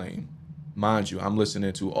at the flame. Mind you, I'm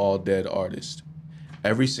listening to all dead artists.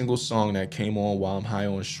 Every single song that came on while I'm high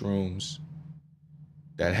on shrooms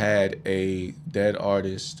that had a dead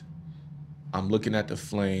artist, I'm looking at the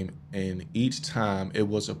flame, and each time it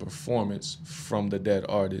was a performance from the dead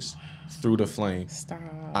artist through the flame. Stop.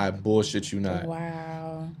 I bullshit you not.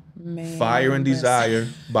 Wow. Man. Fire and Desire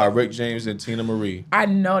by Rick James and Tina Marie. I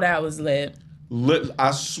know that was lit. I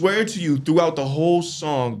swear to you, throughout the whole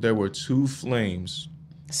song, there were two flames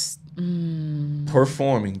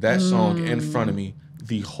performing that song in front of me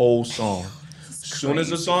the whole song. As soon as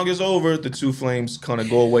the song is over, the two flames kind of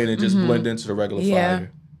go away and just blend into the regular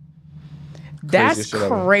fire. That's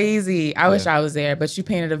crazy. I wish I was there, but you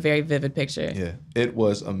painted a very vivid picture. Yeah, it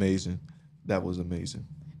was amazing. That was amazing.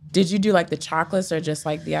 Did you do like the chocolates or just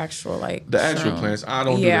like the actual like the actual plants? I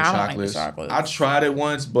don't do the chocolates. I don't like the chocolates. I tried it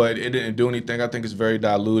once, but it didn't do anything. I think it's very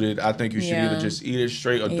diluted. I think you should either just eat it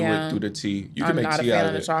straight or do it through the tea. You can make tea out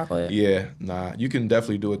of it. Chocolate. Yeah, nah. You can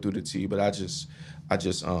definitely do it through the tea, but I just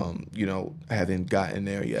haven't gotten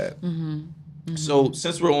there yet. So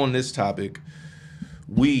since we're on this topic,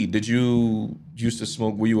 weed. Did you used to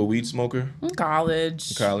smoke? Were you a weed smoker? In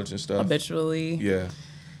college and stuff. Habitually. Yeah.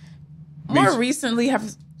 More recently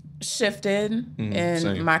have shifted in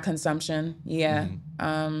same. my consumption. Yeah.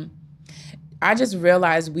 I just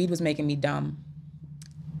realized weed was making me dumb.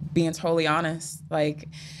 Being totally honest. Like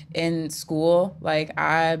in school, like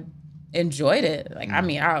I enjoyed it. Like I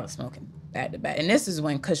mean, I was smoking back to back. And this is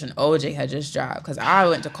when Kush and OJ had just dropped, because I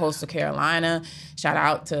went to Coastal Carolina. Shout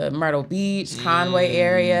out to Myrtle Beach, Conway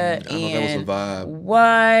area. I know that was a vibe.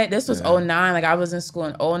 What? This was 09. Like I was in school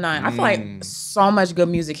in 09. I feel like so much good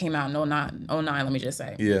music came out in 09, let me just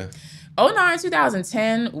say. Yeah. 09,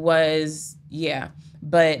 2010 was,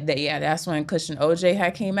 But that's when Kush and OJ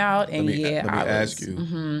had came out, and let me ask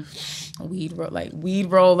you, weed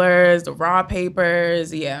rollers, the raw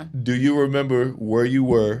papers, Do you remember where you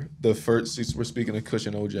were the first? Since we're speaking of Kush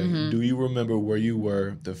and OJ, do you remember where you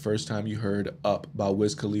were the first time you heard "Up" by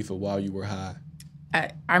Wiz Khalifa while you were high?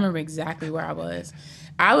 I remember exactly where I was.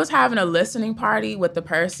 I was having a listening party with the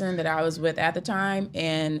person that I was with at the time,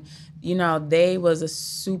 and they was a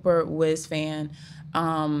super Wiz fan.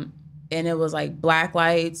 And it was like black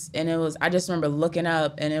lights, and I just remember looking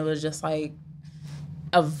up, and it was just like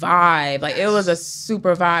a vibe. Like it was a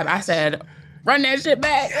super vibe. I said, run that shit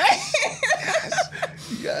back.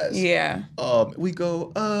 Yes. Yeah. We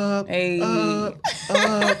go up, hey. up.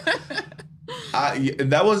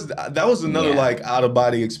 And that was another like out of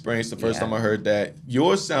body experience. The first time I heard that,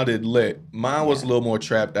 yours sounded lit. Mine was a little more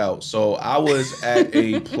trapped out. So I was at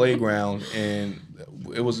a playground, and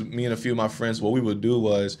it was me and a few of my friends. What we would do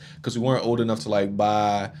was, because we weren't old enough to like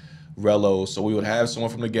buy Rellos, so we would have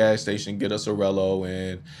someone from the gas station get us a Rello,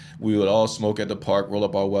 and we would all smoke at the park, roll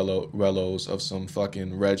up our Rellos of some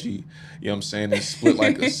fucking Reggie, you know what I'm saying, and split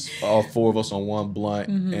like all four of us on one blunt.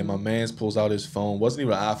 And my man's pulls out his phone, wasn't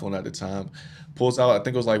even an iPhone at the time, pulls out, I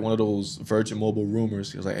think it was like one of those Virgin Mobile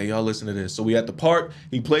Rumors. He was like, hey, y'all listen to this. So we at the park,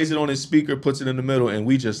 he plays it on his speaker, puts it in the middle, and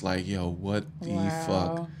we just like, yo, what the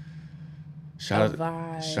fuck? Shout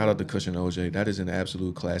out to Kush and OJ. That is an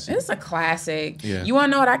absolute classic. It's a classic. Yeah. You want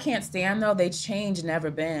to know what I can't stand, though? They changed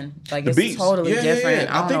Never Been. Like, the it's beats. totally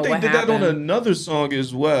different. I think they did that on another song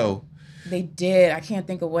as well. They did. I can't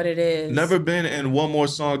think of what it is. Never Been, and one more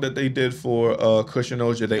song that they did for Cushion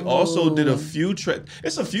Oja. They also did a few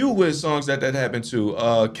it's a few Wiz songs that happened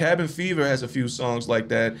to. Cabin Fever has a few songs like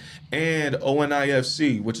that, and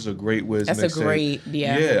ONIFC, which is a great Wiz mixtape. That's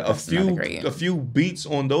a great, a few beats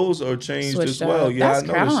on those are changed switched as well. Up. Yeah, I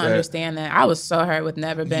don't understand that. I was so hurt with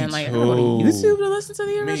Never Been. Like, I don't go to YouTube to listen to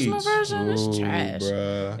the original version. It's trash.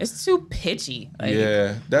 Bruh. It's too pitchy. Like,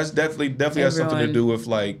 yeah, that's definitely has something to do with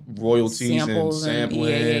like royalties and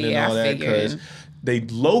sampling and all that, because they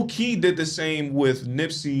low key did the same with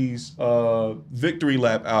Nipsey's Victory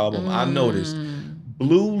Lap album. I noticed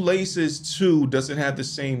Blue Laces 2 doesn't have the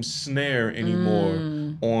same snare anymore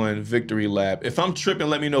on Victory Lap. If I'm tripping,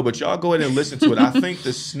 let me know, but y'all go ahead and listen to it. I think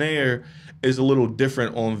the snare is a little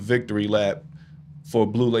different on Victory Lap for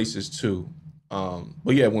Blue Laces 2.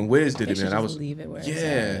 But yeah, when Wiz did it, man, I was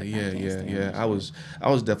I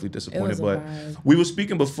was definitely disappointed. But we were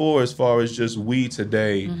speaking before as far as just weed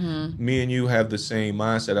today. Me and you have the same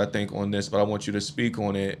mindset, I think, on this, but I want you to speak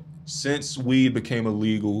on it. Since weed became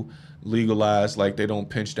legalized, like they don't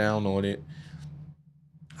pinch down on it.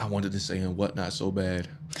 I wanted to say, and what not so bad.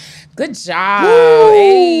 Good job.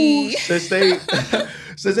 Hey. Since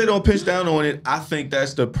they don't pinch down on it, I think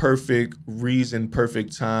that's the perfect reason,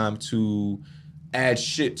 perfect time to add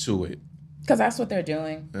shit to it. Because that's what they're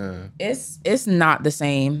doing. It's not the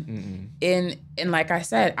same. And like I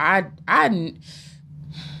said, I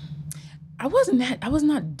was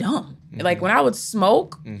not dumb. Like when I would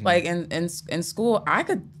smoke, like in school, I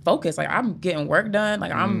could focus. Like I'm getting work done.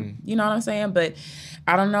 Like I'm, you know what I'm saying? But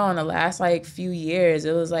I don't know, in the last like few years,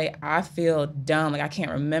 it was like I feel dumb. Like I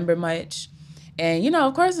can't remember much. And, you know,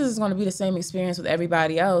 of course, this is going to be the same experience with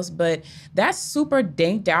everybody else, but that's super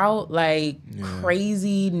danked out, like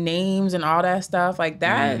crazy names and all that stuff like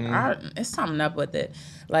that. It's something up with it.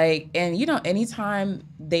 Like, and, you know, anytime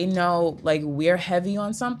they know, like, we're heavy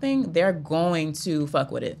on something, they're going to fuck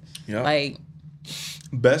with it. Yep. Like,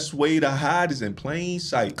 best way to hide is in plain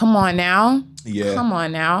sight. Come on now. Yeah. Come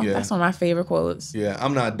on now. Yeah. That's one of my favorite quotes. Yeah,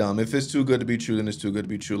 I'm not dumb. If it's too good to be true, then it's too good to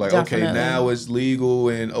be true. Like, definitely. Okay, now it's legal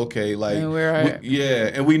and okay, like, and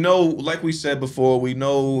and we know, like we said before, we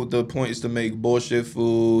know the point is to make bullshit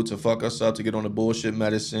food, to fuck us up, to get on the bullshit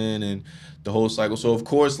medicine and the whole cycle. So, of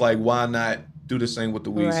course, like, why not do the same with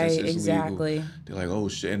the weed since it's legal? They're like, oh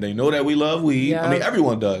shit, and they know that we love weed. Yep. I mean,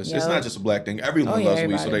 everyone does. Yep. It's not just a black thing. Everyone loves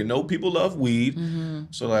weed, so they know people love weed.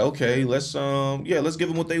 So like, okay, let's give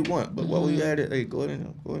them what they want. But while we at it, hey, go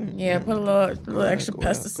ahead. Yeah, put a little extra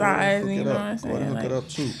pesticides. You know what I'm saying? Go ahead and hook it up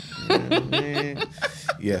too. You know what I mean?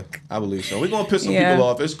 Yeah, I believe so. We're gonna piss some people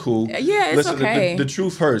off. It's cool. Yeah, it's Listen, okay. The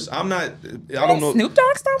truth hurts. I don't know. Snoop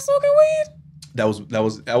Dogg stopped smoking weed?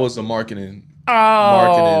 That was a marketing. His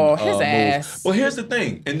ass. Well, here's the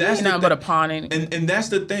thing, and that's nothing but a pawn in it. And that's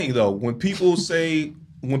the thing, though. When people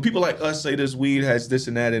like us say this weed has this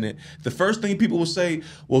and that in it, the first thing people will say,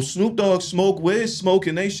 well, Snoop Dogg smoke, Wiz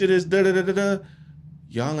smoking, they shit is da da da da da.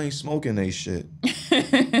 Y'all ain't smoking they shit.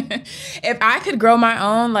 If I could grow my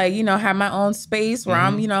own, like, you know, have my own space where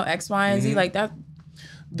I'm, you know, X, Y, and Z, like that.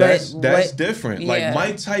 That's different. Like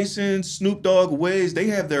Mike Tyson, Snoop Dogg, Wiz, they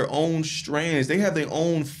have their own strands. They have their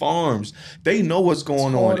own farms. They know what's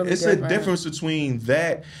going on. It's a difference between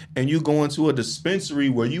that and you going to a dispensary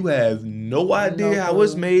where you have no idea how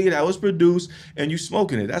it's made, how it's produced, and you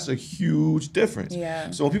smoking it. That's a huge difference.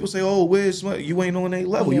 Yeah. So when people say, oh, Wiz, you ain't on their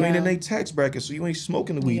level. You ain't in their tax bracket, so you ain't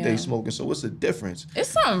smoking the weed they smoking. So what's the difference? It's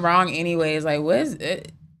something wrong anyways. Like, Wiz...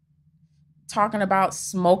 talking about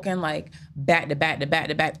smoking like back to back to back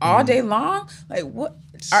to back all day long, like what?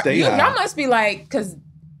 Y'all must be like, because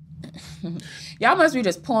y'all must be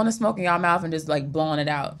just pulling the smoke in y'all mouth and just like blowing it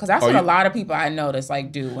out. Because that's what a lot of people I notice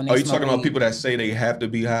like do when they. Are you talking about people that say they have to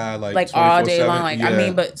be high like all day long? Like I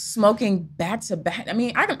mean, but smoking back to back. I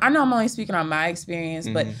mean, I know I'm only speaking on my experience,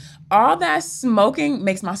 but all that smoking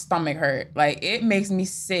makes my stomach hurt. Like it makes me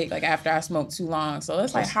sick. Like after I smoke too long, so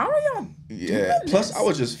it's like, how are y'all? Yeah. Plus, I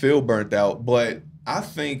would just feel burnt out. But I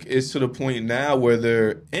think it's to the point now where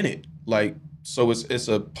they're in it. Like. So it's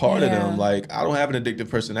a part of them. Like, I don't have an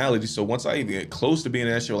addictive personality, so once I even get close to being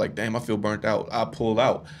in that show, like, damn, I feel burnt out, I pull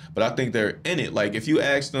out. But I think they're in it. Like, if you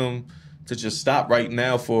ask them to just stop right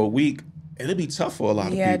now for a week, it'll be tough for a lot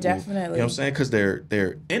of people. Yeah, definitely. You know what I'm saying? Because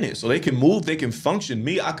they're in it. So they can move, they can function.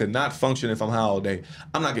 Me, I could not function if I'm high all day.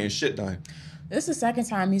 I'm not getting shit done. This is the second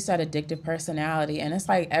time you said addictive personality, and it's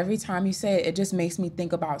like every time you say it, it just makes me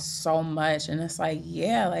think about so much. And it's like,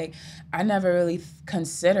 yeah, like I never really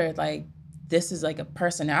considered like this is like a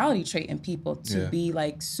personality trait in people to be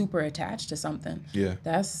like super attached to something. Yeah.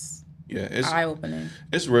 That's eye-opening.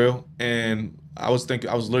 It's real. And I was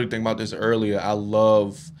literally thinking about this earlier. I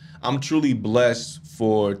love I'm truly blessed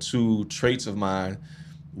for 2 traits of mine.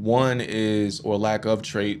 One is, or lack of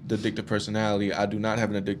trait, the addictive personality. I do not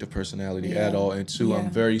have an addictive personality at all. And 2, I'm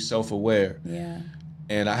very self-aware. Yeah.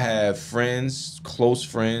 And I have friends, close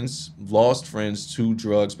friends, lost friends to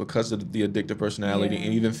drugs because of the addictive personality,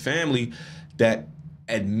 and even family that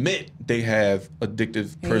admit they have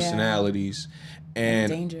addictive personalities.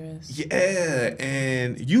 And that's dangerous. Yeah,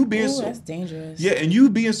 and you being that's dangerous. Yeah, and you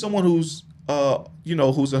being someone who's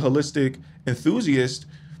who's a holistic enthusiast,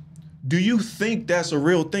 do you think that's a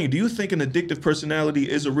real thing? Do you think an addictive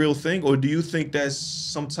personality is a real thing, or do you think that's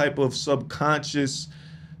some type of subconscious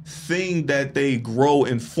thing that they grow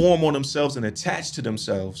and form on themselves and attach to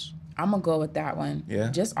themselves? I'm gonna go with that one. Yeah.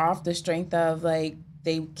 Just off the strength of like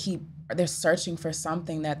they're searching for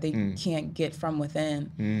something that they can't get from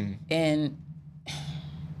within. And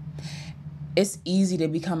it's easy to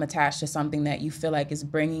become attached to something that you feel like is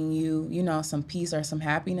bringing you, some peace or some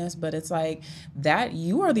happiness, but it's like that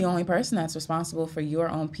you are the only person that's responsible for your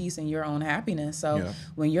own peace and your own happiness. So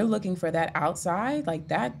when you're looking for that outside, like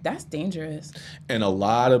that's dangerous. And a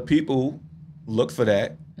lot of people look for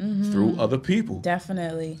that through other people.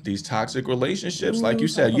 Definitely. These toxic relationships, like you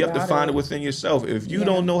said, you have to find it within yourself. If you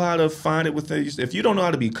don't know how to find it within yourself, if you don't know how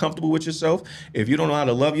to be comfortable with yourself, if you don't know how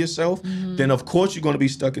to love yourself, then of course you're going to be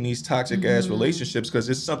stuck in these toxic ass relationships, because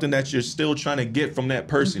it's something that you're still trying to get from that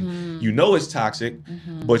person. You know it's toxic,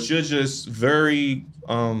 but you're just very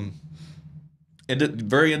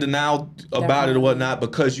very in denial about it or whatnot,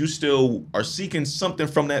 because you still are seeking something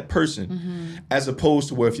from that person, as opposed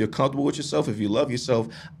to where if you're comfortable with yourself, if you love yourself,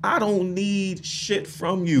 I don't need shit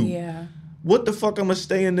from you. Yeah. What the fuck I'm gonna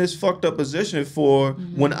stay in this fucked up position for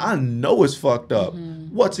when I know it's fucked up?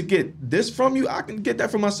 What, to get this from you? I can get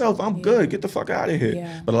that for myself. I'm good. Get the fuck out of here.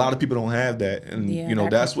 Yeah. But a lot of people don't have that. And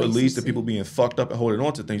that's what leads to people being fucked up and holding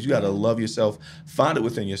on to things. You gotta love yourself, find it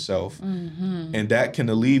within yourself. And that can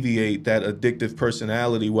alleviate that addictive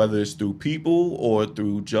personality, whether it's through people or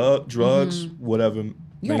through drugs, whatever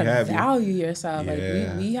you gotta value yourself.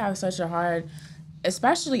 Like we have such a hard,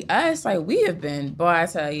 especially us, like we have been, boy, I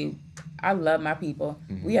tell you, I love my people.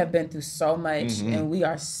 We have been through so much and we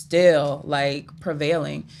are still like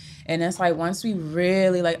prevailing. And it's like once we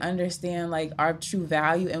really like understand like our true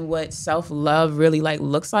value and what self-love really like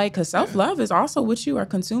looks like, because self-love is also what you are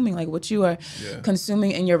consuming, like what you are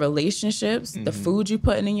consuming in your relationships, the food you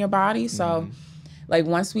putting in your body. So like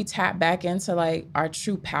once we tap back into like our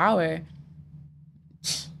true power,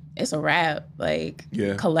 it's a wrap, like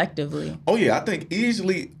collectively. Oh yeah, I think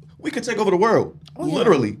easily we could take over the world,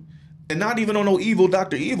 literally. And not even on no evil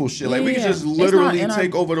Dr. Evil shit. Like we can just literally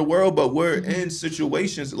take over the world, but we're in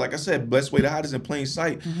situations, like I said, best way to hide is in plain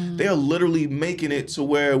sight. They are literally making it to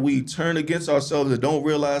where we turn against ourselves and don't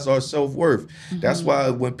realize our self-worth. That's why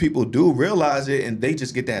when people do realize it and they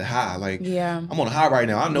just get that high, like I'm on a high right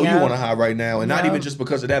now. I know you on a high right now. And not even just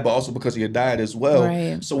because of that, but also because of your diet as well.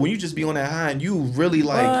 Right. So when you just be on that high and you really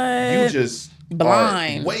like, you just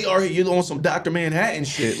blind. You're on some Dr. Manhattan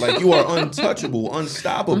shit. Like you are untouchable,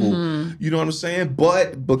 unstoppable. You know what I'm saying?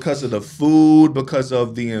 But because of the food, because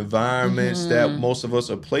of the environments that most of us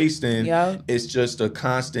are placed in, it's just a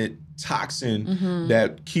constant toxin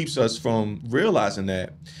that keeps us from realizing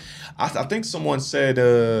that. I think someone said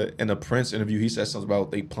in a Prince interview, he said something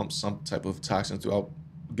about they pump some type of toxin throughout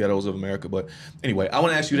ghettos of America. But anyway, I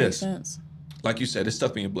want to ask you this. Like you said, it's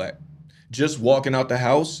tough being black. Just walking out the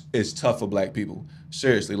house is tough for black people.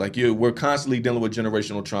 Seriously, like we're constantly dealing with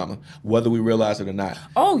generational trauma, whether we realize it or not.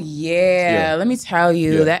 Oh yeah, let me tell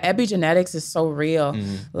you, that epigenetics is so real.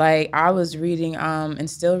 Like I was reading and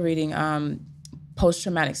still reading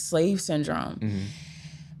post-traumatic slave syndrome.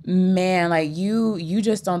 Man, like you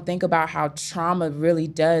just don't think about how trauma really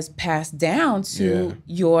does pass down to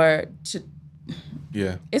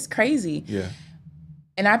it's crazy.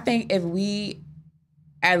 And I think if we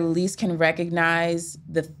at least can recognize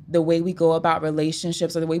the way we go about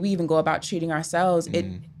relationships or the way we even go about treating ourselves,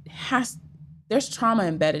 there's trauma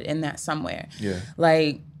embedded in that somewhere.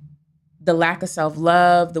 Like the lack of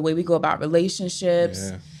self-love, the way we go about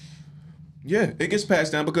relationships. Yeah, it gets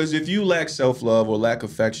passed down because if you lack self-love or lack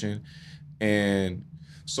affection, and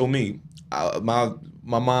so my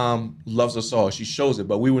mom loves us all. She shows it,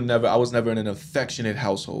 but I was never in an affectionate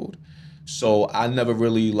household. So I never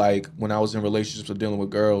really, like, when I was in relationships or dealing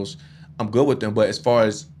with girls, I'm good with them. But as far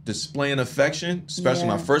as displaying affection, especially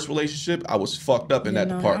my first relationship, I was fucked up in that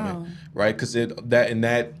department, right? Because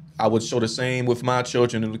I would show the same with my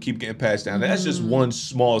children and it would keep getting passed down. That's just one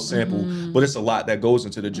small sample, but it's a lot that goes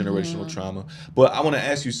into the generational trauma. But I want to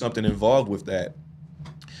ask you something involved with that.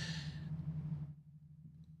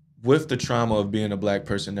 With the trauma of being a black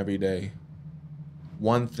person every day,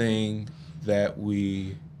 one thing that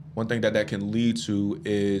can lead to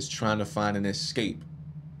is trying to find an escape,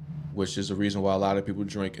 which is the reason why a lot of people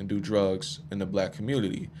drink and do drugs in the Black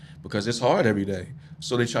community, because it's hard every day.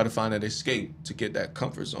 So they try to find that escape to get that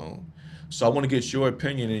comfort zone. So I want to get your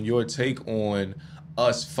opinion and your take on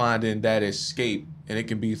us finding that escape, and it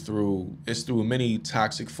can be through many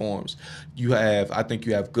toxic forms. I think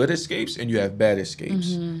you have good escapes and you have bad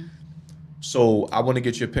escapes. Mm-hmm. So I want to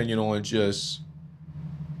get your opinion on just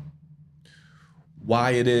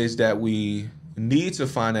why it is that we need to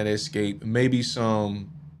find that escape, maybe some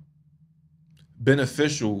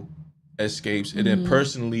beneficial escapes, mm-hmm. and then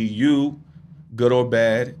personally you, good or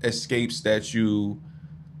bad, escapes that you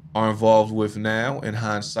are involved with now in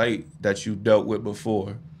hindsight that you dealt with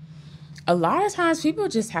before. A lot of times people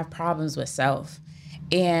just have problems with self,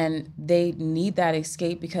 and they need that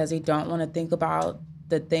escape because they don't want to think about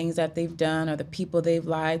the things that they've done or the people they've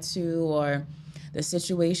lied to or the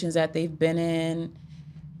situations that they've been in.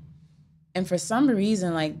 And for some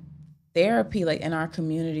reason, like, therapy, like, in our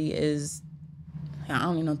community is, I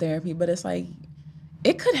don't even know therapy, but it's like,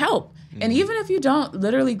 it could help. Mm-hmm. And even if you don't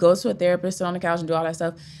literally go to a therapist, sit on the couch and do all that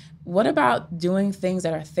stuff, what about doing things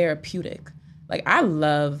that are therapeutic? Like, I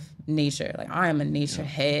love nature. Like, I am a nature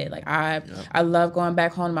head. Like, I love going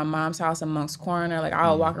back home to my mom's house in Monk's Corner. Like,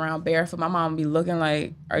 I'll walk around barefoot. My mom would be looking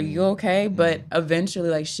like, are you okay? But eventually,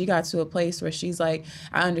 like, she got to a place where she's like,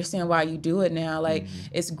 I understand why you do it now. Like,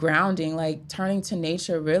 it's grounding. Like, turning to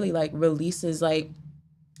nature really, like, releases, like,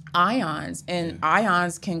 ions. And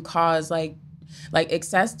ions can cause, like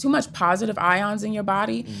excess, too much positive ions in your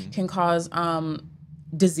body can cause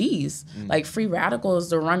disease, like free radicals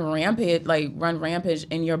to run rampage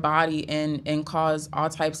in your body and cause all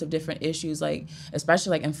types of different issues, like especially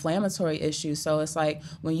like inflammatory issues. So it's like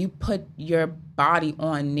when you put your body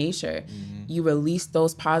on nature, you release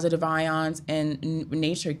those positive ions, and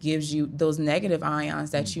nature gives you those negative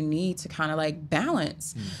ions that you need to kind of like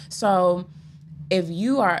balance. So if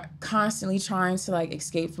you are constantly trying to like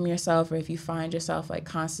escape from yourself, or if you find yourself like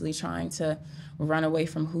constantly trying to run away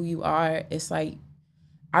from who you are, it's like,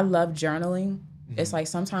 I love journaling. It's like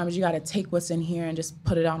sometimes you got to take what's in here and just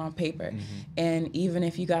put it out on paper. And even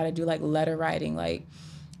if you got to do like letter writing, like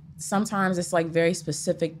sometimes it's like very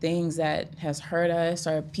specific things that has hurt us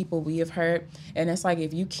or people we have hurt. And it's like,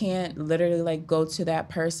 if you can't literally like go to that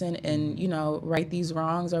person and, you know, right these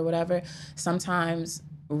wrongs or whatever, sometimes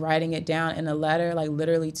writing it down in a letter, like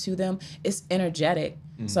literally to them, it's energetic.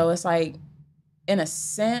 So it's like, in a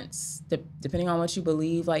sense, depending on what you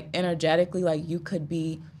believe, like energetically, like you could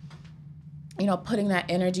be, you know, putting that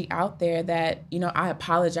energy out there that, you know, I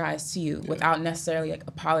apologize to you without necessarily like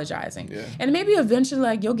apologizing. And maybe eventually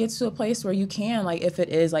like you'll get to a place where you can, like if it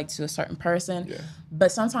is like to a certain person,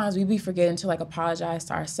 but sometimes we be forgetting to like apologize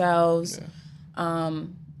to ourselves.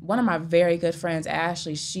 One of my very good friends,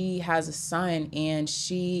 Ashley, she has a son, and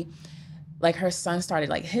her son started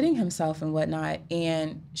like hitting himself and whatnot.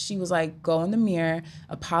 And she was like, go in the mirror,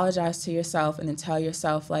 apologize to yourself, and then tell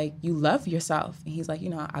yourself like you love yourself. And he's like, you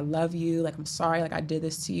know, I love you. Like, I'm sorry, like I did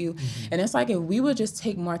this to you. And it's like, if we would just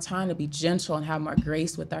take more time to be gentle and have more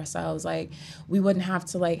grace with ourselves, like we wouldn't have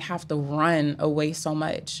to run away so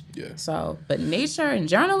much. So, but nature and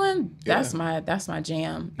journaling, that's my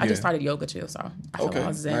jam. I just started yoga too, so I feel like I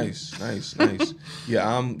was zen. Nice.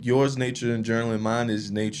 Yeah, yours nature and journaling. Mine is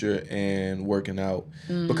nature and working out,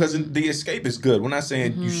 because the escape is good. We're not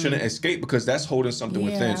saying you shouldn't escape, because that's holding something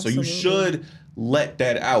within. Absolutely. So you should let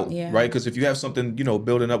that out, right? Because if you have something, you know,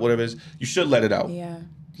 building up, whatever it is, you should let it out.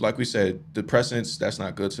 Like we said, depressants, that's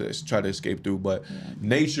not good to try to escape through. But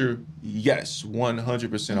nature, yes,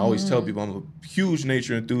 100%. I always tell people I'm a huge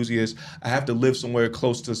nature enthusiast. I have to live somewhere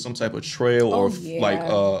close to some type of trail or like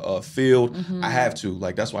a field. I have to.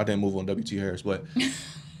 Like, that's why I didn't move on W.T. Harris. But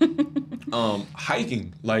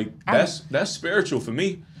hiking, like that's spiritual for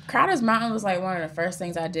me. Crowder's Mountain was like one of the first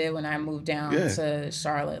things I did when I moved down to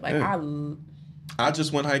Charlotte. Like I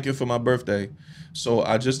just went hiking for my birthday. So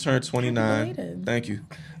I just turned 29. Thank you.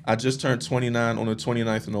 I just turned 29 on the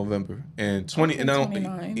 29th of November. And 20 and I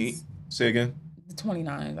don't say again. The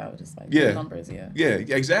 29s, I was just like the numbers, Yeah,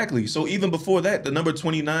 exactly. So even before that, the number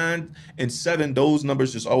 29 and 7, those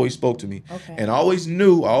numbers just always spoke to me. And I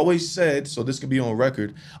always said, so this could be on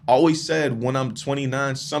record, I always said when I'm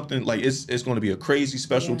 29, something like it's going to be a crazy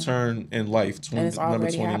special turn in life. And it's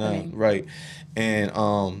number 29, happening. Right. And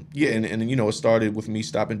and you know, it started with me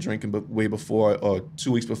stopping drinking way before, or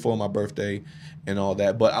 2 weeks before my birthday and all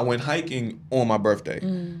that. But I went hiking on my birthday.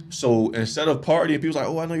 So instead of partying, people's like,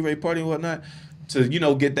 oh, I know you're ready to party and whatnot, to, you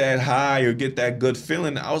know, get that high or get that good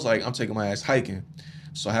feeling, I was like, I'm taking my ass hiking.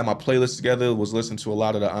 So I had my playlist together, was listening to a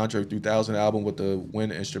lot of the Andre 3000 album with the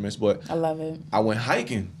wind instruments, but I love it. I went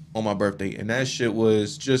hiking on my birthday, and that shit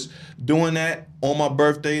was just doing that on my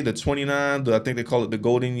birthday, the 29th, I think they call it the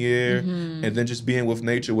golden year, and then just being with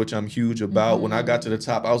nature, which I'm huge about. When I got to the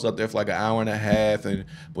top, I was up there for like an hour and a half, and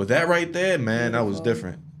but that right there, man, that was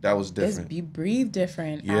different. That was different. You breathe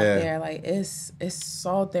different out there. Like it's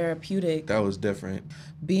so therapeutic. That was different.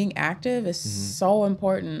 Being active is so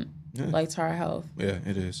important. Yeah. Like to our health. Yeah,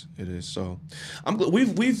 it is. It is. So I'm glad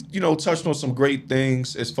we've touched on some great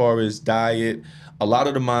things as far as diet, a lot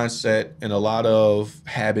of the mindset, and a lot of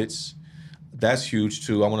habits. That's huge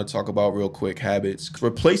too. I want to talk about real quick habits,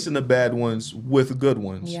 replacing the bad ones with good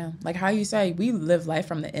ones. Yeah, like how you say, we live life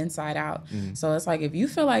from the inside out. So it's like if you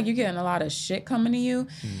feel like you're getting a lot of shit coming to you,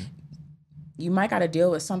 you might got to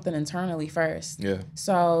deal with something internally first. Yeah.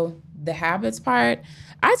 So the habits part,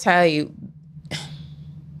 I tell you,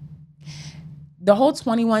 the whole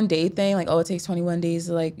 21-day thing, like, it takes 21 days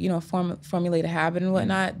to, like, formulate a habit and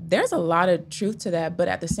whatnot. There's a lot of truth to that. But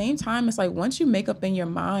at the same time, it's like once you make up in your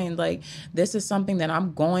mind, like, this is something that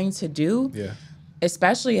I'm going to do,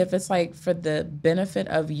 especially if it's, like, for the benefit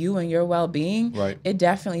of you and your well-being, it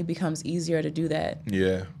definitely becomes easier to do that.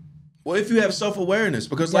 Yeah. Well, if you have self-awareness,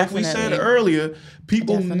 because like we said earlier,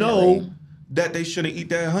 people know that they shouldn't eat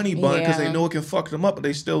that honey bun because they know it can fuck them up, but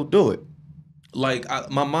they still do it. Like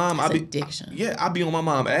my mom, addiction. I be on my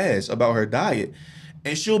mom's ass about her diet,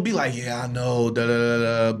 and she'll be like, "Yeah, I know,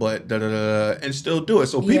 but and still do it."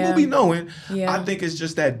 So people be knowing. Yeah. I think it's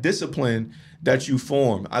just that discipline that you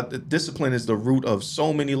form. Discipline is the root of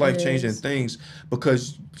so many life-changing things.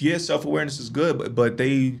 Because self-awareness is good, but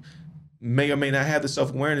they may or may not have the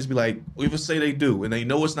self-awareness. Be like, we would say they do, and they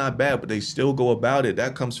know it's not bad, but they still go about it.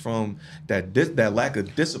 That comes from that lack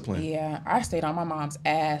of discipline. Yeah, I stayed on my mom's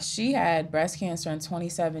ass. She had breast cancer in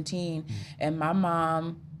 2017, and my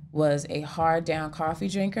mom was a hard down coffee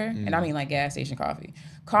drinker, and I mean like gas station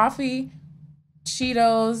coffee,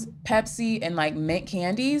 Cheetos, Pepsi, and like mint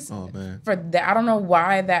candies. Oh man! For that, I don't know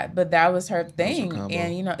why but that was her thing,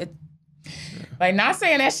 and it. Like, not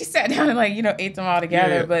saying that she sat down and, like, ate them all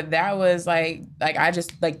together, but that was, like I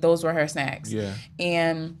just, like, those were her snacks. Yeah.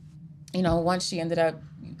 And, once she ended up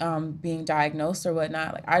being diagnosed or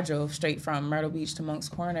whatnot, like, I drove straight from Myrtle Beach to Moncks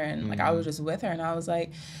Corner, and, like, I was just with her, and I was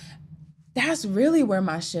like, that's really where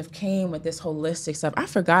my shift came with this holistic stuff. I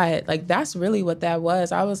forgot. Like, that's really what that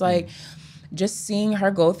was. I was like, just seeing her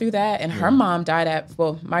go through that, and her mom died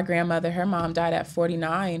my grandmother, her mom died at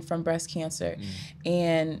 49 from breast cancer.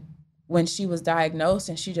 And when she was diagnosed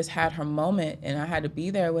and she just had her moment and I had to be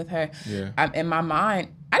there with her, in my mind,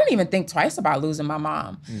 I didn't even think twice about losing my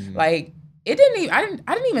mom. Like, I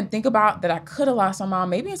didn't even think about that I could have lost my mom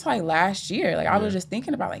maybe until like last year. Like, I was just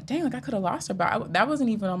thinking about like, dang, like I could have lost her, but that wasn't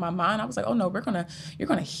even on my mind. I was like, oh no, you're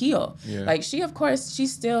gonna heal. Like, she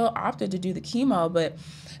still opted to do the chemo, but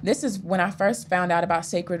this is when I first found out about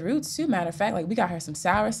sacred roots too. Matter of fact, like, we got her some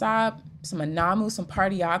soursop, some anamu, some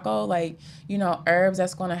pardiaco, like, herbs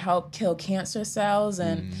that's going to help kill cancer cells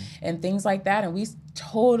and things like that. And we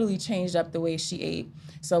totally changed up the way she ate.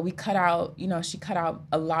 So we cut out, she cut out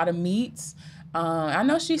a lot of meats. I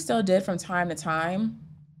know she still did from time to time,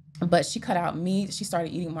 but she cut out meat. She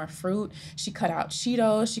started eating more fruit. She cut out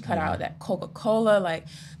Cheetos. She cut out that Coca-Cola, like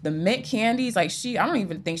the mint candies. Like, I don't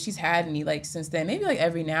even think she's had any like since then. Maybe like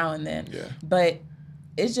every now and then. Yeah. But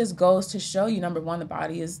it just goes to show you, number one, the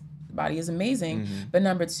body is amazing. But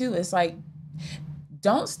number two, it's like,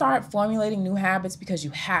 don't start formulating new habits because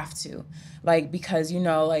you have to. Like, because,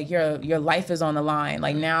 like your life is on the line.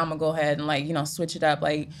 Like, now I'm gonna go ahead and like, switch it up.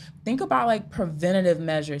 Like, think about like preventative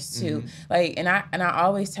measures too. Like, and I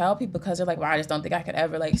always tell people, because they're like, well, I just don't think I could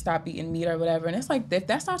ever like stop eating meat or whatever. And it's like, if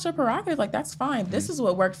that's not your prerogative, like, that's fine. This is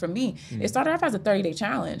what worked for me. It started off as a 30-day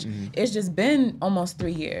challenge. It's just been almost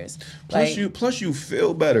 3 years. Plus you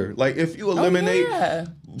feel better. Like, if you eliminate,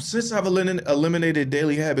 since I've eliminated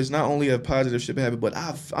daily habits, not only a positive shit habit, but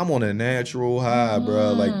I'm on a natural high,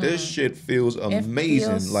 bro. Like, this shit feels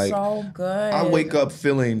amazing. It feels like, so good. I wake up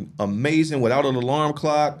feeling amazing without an alarm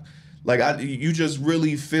clock. Like, you just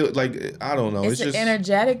really feel like, I don't know. It's an just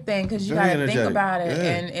energetic thing, because you got to think about it.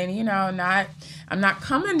 And I'm not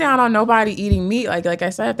coming down on nobody eating meat. Like I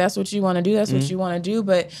said, if that's what you want to do, that's what you want to do.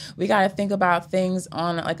 But we got to think about things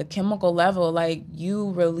on like a chemical level. Like, you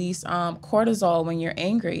release cortisol when you're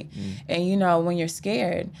angry and, when you're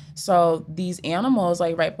scared. So these animals,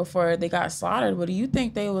 like right before they got slaughtered, what do you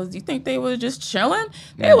think they was? You think they was just chilling?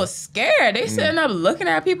 They was scared. They sitting up looking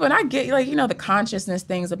at people. And I get, like, the consciousness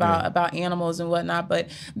things about animals and whatnot, but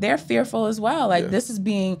they're fearful as well. Like, this is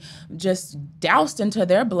being just doused into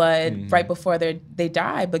their blood right before they're they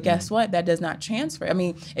die. But guess what? That does not transfer. I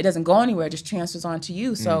mean, it doesn't go anywhere. It just transfers onto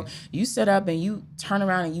you. So you sit up and you turn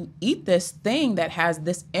around and you eat this thing that has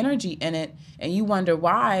this energy in it, and you wonder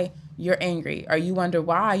why you're angry, or you wonder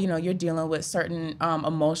why, you know, you're dealing with certain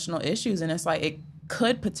emotional issues. And it's like, it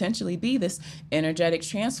could potentially be this energetic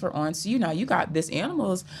transfer onto you. Now you got this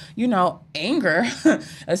animal's, you know, anger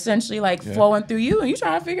essentially like flowing through you, and you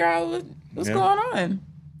try to figure out what's going on.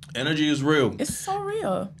 Energy is real. It's so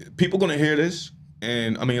real. People gonna hear this,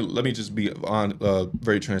 and I mean, let me just be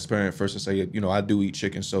very transparent first and say, you know, I do eat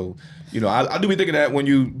chicken, so you know, I do be thinking that when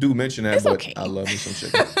you do mention that, it's but okay. I love me some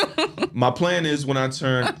chicken. My plan is when I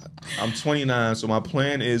turn, I'm 29, so my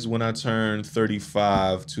plan is when I turn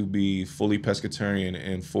 35 to be fully pescatarian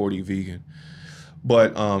and 40 vegan.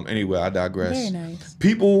 But anyway, I digress. Very nice.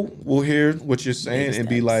 People will hear what you're saying Baby and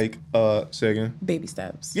be like, say again? Baby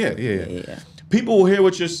steps. Yeah. People will hear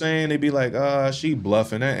what you're saying. They be like, she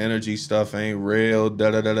bluffing. That energy stuff ain't real.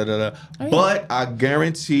 Da-da-da-da-da-da. Oh, yeah. But I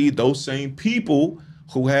guarantee those same people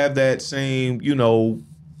who have that same, you know,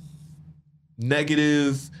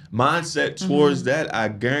 negative mindset towards that, I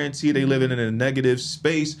guarantee they living in a negative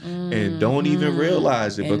space and don't even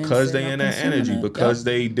realize it, And because they instead in of that energy, consuming it. because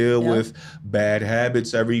they deal with bad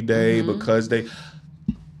habits every day, because they...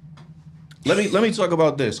 Let me talk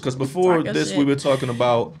about this, because before this we were talking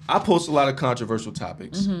about, I post a lot of controversial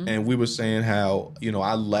topics, and we were saying how, you know,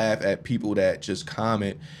 I laugh at people that just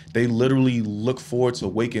comment. They literally look forward to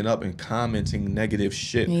waking up and commenting negative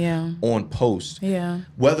shit on posts.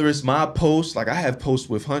 Whether it's my post, like I have posts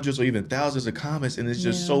with hundreds or even thousands of comments, and it's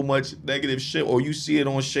just so much negative shit, or you see it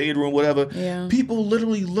on Shade Room, whatever. People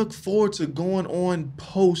literally look forward to going on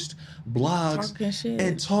post blogs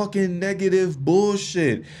and talking negative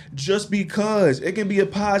bullshit just because it can be a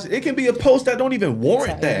positive, it can be a post that don't even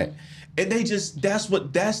warrant that, and they just, that's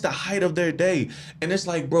the height of their day. And it's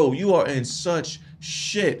like, bro, you are in such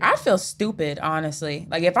shit. I feel stupid, honestly.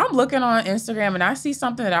 Like, if I'm looking on Instagram and I see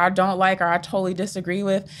something that I don't like or I totally disagree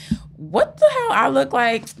with, what the hell I look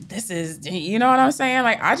like? This is, you know what I'm saying?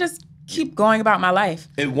 Like, I just keep going about my life.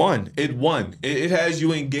 It won. It has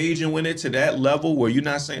you engaging with it to that level where you're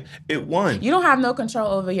not saying it won. You don't have no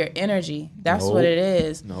control over your energy. That's what it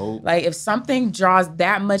is. Like, if something draws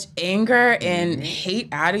that much anger and hate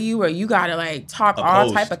out of you, where you gotta like talk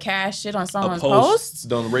all type of cash shit on someone's post,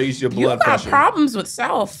 don't raise your blood pressure. You got problems with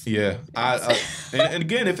self. Yeah. And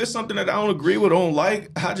again, if it's something that I don't agree with, don't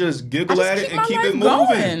like, I just giggle at it and keep it moving.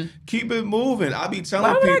 Going. Keep it moving. I be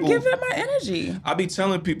telling people. Why would people, I give that my energy? I be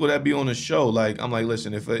telling people that be on the show, like, I'm like,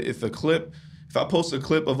 listen, if I post a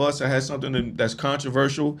clip of us that has something that's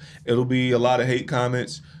controversial, it'll be a lot of hate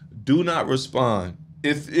comments. Do not respond.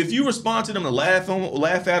 If you respond to them and laugh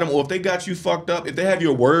at them, or if they got you fucked up, if they have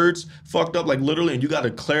your words fucked up, like literally, and you got to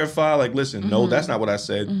clarify, like, listen, no, that's not what I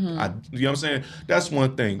said. You know what I'm saying? That's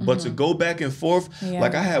one thing. But to go back and forth,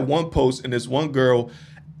 like I had one post and this one girl,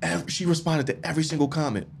 she responded to every single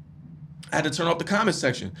comment. I had to turn off the comment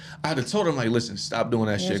section. I had to tell them, like, listen, stop doing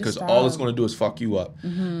that shit, because all it's going to do is fuck you up.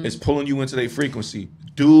 It's pulling you into their frequency.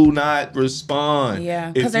 Do not respond.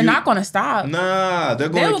 Yeah, because they're not going to stop. Nah, they're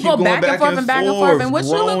going to keep going back and forth and back and forth. And what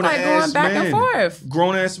you look like going back and forth?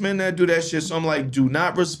 Grown-ass men that do that shit. So I'm like, do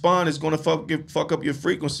not respond. It's going to fuck up your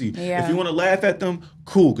frequency. If you want to laugh at them,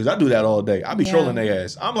 cool, because I do that all day. I be trolling their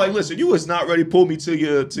ass. I'm like, listen, you was not ready to pull me to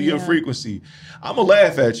your frequency. I'm going to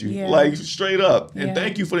laugh at you, like, straight up. And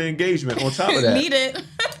thank you for the engagement on top of that. Need it.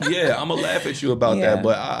 Yeah, I'm going to laugh at you about that.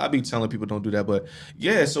 But I be telling people don't do that. But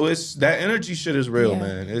yeah, so it's that energy shit is real,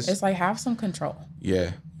 man. It's like, have some control.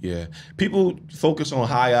 Yeah. People focus on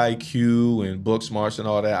high IQ and book smarts and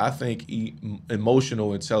all that. I think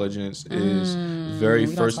emotional intelligence is very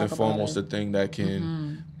first and foremost the thing that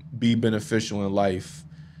can be beneficial in life.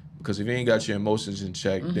 Because if you ain't got your emotions in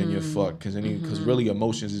check, then you're fucked. Because really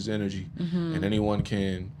emotions is energy. And anyone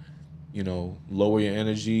can, you know, lower your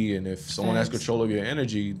energy. And if someone has control over your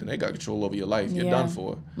energy, then they got control over your life. You're done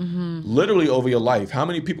for. Literally over your life. How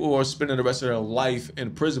many people are spending the rest of their life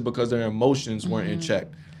in prison because their emotions weren't in check?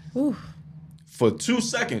 Ooh. For 2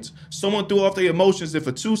 seconds, someone threw off their emotions. And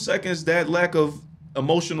for 2 seconds, that lack of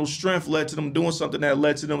emotional strength led to them doing something that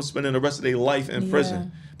led to them spending the rest of their life in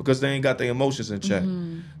prison because they ain't got their emotions in check.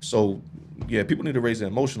 So, yeah, people need to raise their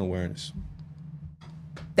emotional awareness.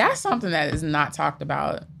 That's something that is not talked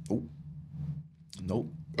about. Nope.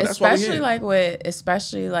 Especially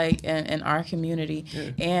like in our community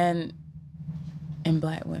and in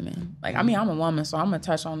Black women. Like, I mean, I'm a woman, so I'm gonna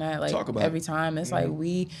touch on that like every time. It's like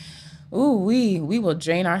we will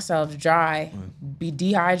drain ourselves dry, be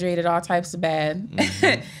dehydrated, all types of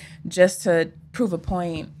bad, just to prove a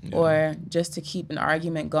point or just to keep an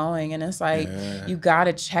argument going. And it's like, you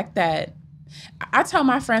gotta check that. I tell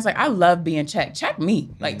my friends, like, I love being checked. Check me.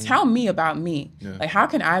 Like, tell me about me. Yeah. Like, how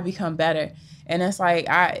can I become better? And it's like,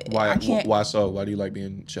 I can't. Why so? Why do you like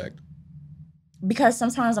being checked? Because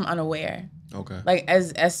sometimes I'm unaware. Okay. Like,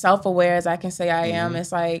 as self-aware as I can say I am,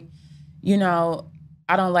 it's like, you know,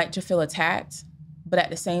 I don't like to feel attacked. But at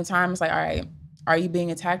the same time, it's like, all right, are you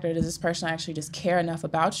being attacked, or does this person actually just care enough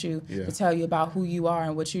about you to tell you about who you are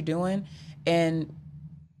and what you're doing? And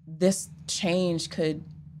this change could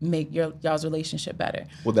make y'all's relationship better.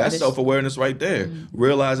 Well, that's self-awareness right there.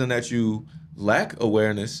 Realizing that you lack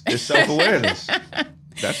awareness is self-awareness.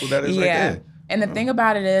 That's what that is right there. And the thing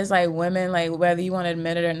about it is, like, women, like, whether you want to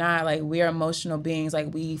admit it or not, like, we are emotional beings.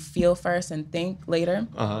 Like, we feel first and think later.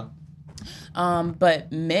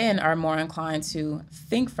 But men are more inclined to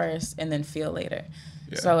think first and then feel later.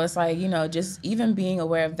 Yeah. So it's like, you know, just even being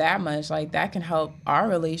aware of that much, like, that can help our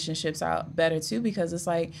relationships out better too, because it's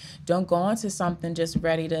like, don't go into something just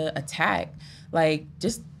ready to attack. Like,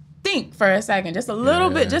 just think for a second, just a little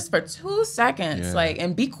bit, just for 2 seconds, like,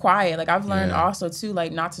 and be quiet. Like, I've learned also too,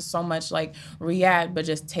 like, not to so much like react, but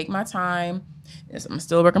just take my time. I'm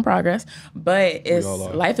still a work in progress, but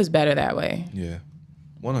life is better that way. Yeah.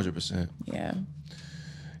 100%. Yeah.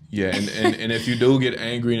 Yeah, and if you do get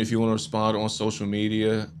angry and if you want to respond on social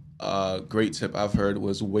media, great tip I've heard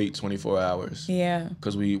was wait 24 hours. Yeah.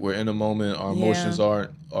 Because we're in a moment, our emotions are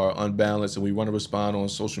unbalanced, and we want to respond on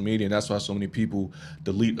social media, and that's why so many people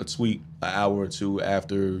delete a tweet an hour or two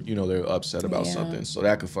after, you know, they're upset about something. So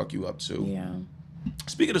that could fuck you up too. Yeah.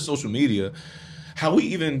 Speaking of social media, how we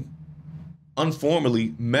even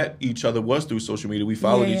informally met each other was through social media. We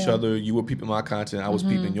followed each other. You were peeping my content. I was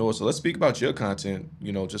peeping yours. So let's speak about your content,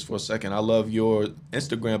 you know, just for a second. I love your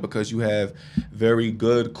Instagram because you have very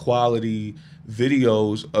good quality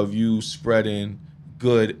videos of you spreading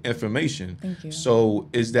good information. Thank you. So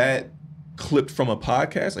is that clipped from a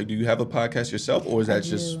podcast? Like, do you have a podcast yourself, or is that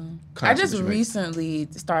just content? I just recently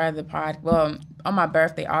started the well, on my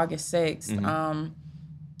birthday, August 6th,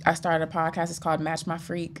 I started a podcast. It's called Match My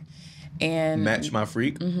Freak. And Match My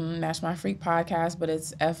Freak? Match My Freak podcast, but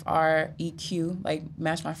it's FREQ, like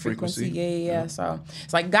Match My Frequency. Yeah. So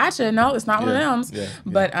it's like, gotcha. No, it's not one of them. Yeah.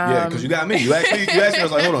 But because you got me. You asked me. I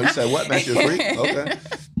was like, hold on. You said what? Match Your Freak? Okay.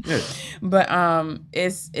 Yeah. But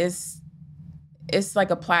it's like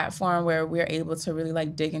a platform where we're able to really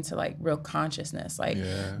like dig into like real consciousness. Like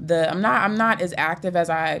I'm not as active as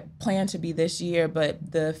I plan to be this year,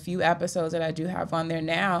 but the few episodes that I do have on there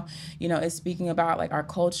now, you know, is speaking about like our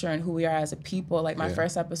culture and who we are as a people. Like my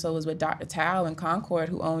first episode was with Dr. Tao in Concord,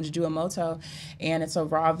 who owns Juamoto, and it's a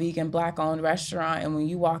raw vegan Black owned restaurant. And when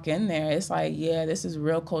you walk in there, it's like, yeah, this is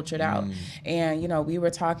real cultured out. And, you know, we were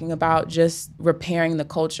talking about just repairing the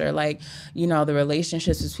culture, like, you know, the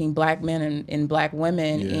relationships between Black men and Black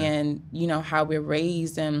women, and, you know, how we're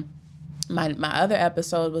raised. And my other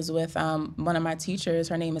episode was with one of my teachers.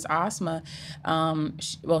 Her name is Asma,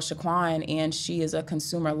 Shaquan, and she is a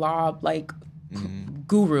consumer law like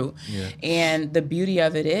guru. And the beauty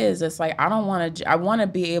of it is, it's like, I want to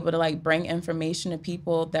be able to like bring information to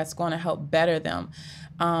people that's going to help better them.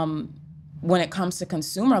 When it comes to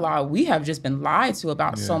consumer law, we have just been lied to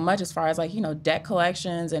about so much, as far as like, you know, debt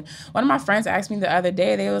collections. And one of my friends asked me the other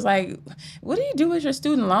day, they was like, what do you do with your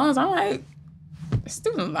student loans? I'm like,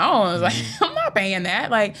 student loans? Like, I'm not paying that.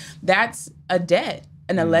 Like, that's a debt,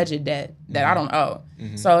 an alleged debt that I don't owe.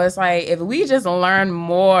 So it's like, if we just learn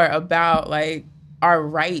more about like our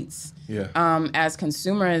rights as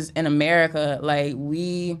consumers in America, like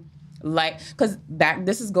because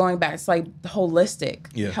this is going back, it's like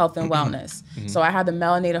holistic health and wellness. So I had the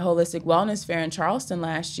Melanated Holistic Wellness Fair in Charleston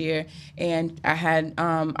last year, and I had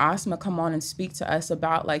Asma come on and speak to us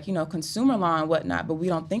about like, you know, consumer law and whatnot, but we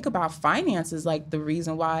don't think about finances, like the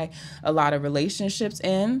reason why a lot of relationships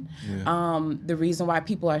end, the reason why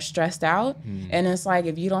people are stressed out. And it's like,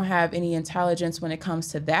 if you don't have any intelligence when it comes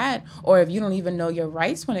to that, or if you don't even know your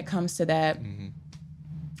rights when it comes to that,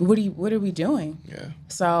 what are we doing?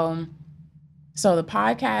 So the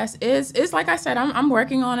podcast is like I said, I'm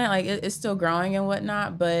working on it. Like it's still growing and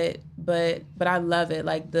whatnot, but I love it.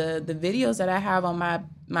 Like the videos that I have on my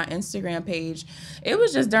Instagram page, it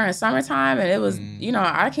was just during summertime, and it was, you know,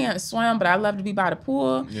 I can't swim, but I love to be by the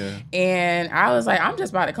pool. And I was like, I'm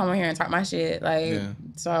just about to come in here and talk my shit. Like,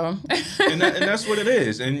 so. and that's what it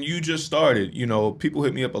is. And you just started, you know, people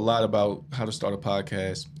hit me up a lot about how to start a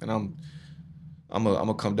podcast, and I'm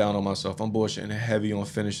gonna come down on myself. I'm bullshitting heavy on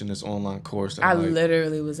finishing this online course. I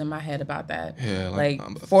literally was in my head about that. Yeah, like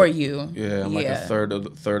for you. Yeah, I'm like a third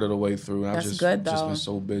of the way through. And That's I've good, just though. been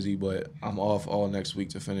so busy, but I'm off all next week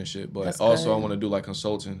to finish it. But That's also good. I want to do like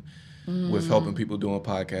consulting with helping people doing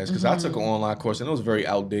podcasts. Because I took an online course and it was very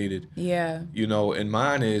outdated. Yeah. You know, and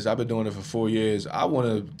mine is, I've been doing it for 4 years. I want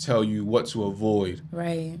to tell you what to avoid.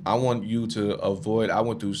 Right. I want you to avoid. I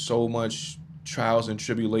went through so much trials and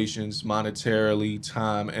tribulations, monetarily,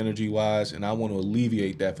 time, energy-wise, and I want to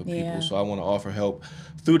alleviate that for people. Yeah. So I want to offer help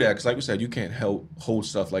through that, because like we said, you can't hold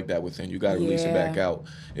stuff like that within. You got to release it back out.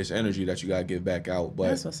 It's energy that you got to give back out. But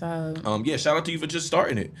that's what's up. yeah, shout out to you for just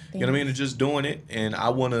starting it. Thanks. You know what I mean? And just doing it. And I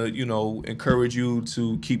want to, you know, encourage you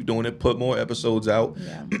to keep doing it, put more episodes out.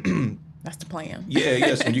 Yeah. That's the plan.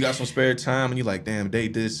 Yes. When you got some spare time and you're like, damn, they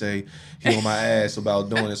did say he on my ass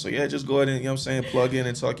about doing it. So yeah, just go ahead and, you know what I'm saying, plug in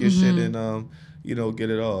and talk your shit and, you know,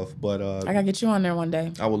 get it off. But I gotta get you on there one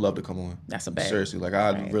day. I would love to come on. That's a bet. Seriously, like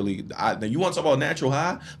now you want to talk about natural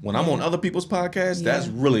high? When I'm on other people's podcasts, that's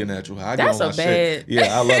really a natural high. That's a bet. Shit.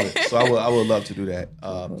 Yeah, I love it. So I would love to do that.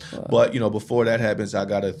 Cool. But you know, before that happens, I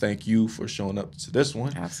gotta thank you for showing up to this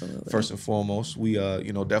one. Absolutely. First and foremost, we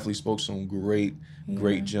you know, definitely spoke some great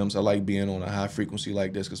gems. I like being on a high frequency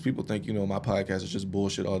like this, because people think, you know, my podcast is just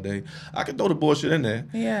bullshit all day. I can throw the bullshit in there.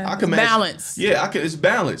 Yeah, I can it's balance. Yeah, it's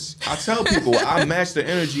balance. I tell people I match the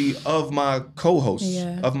energy of my co-hosts,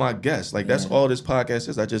 of my guests. Like that's all this podcast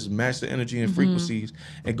is. I just match the energy and frequencies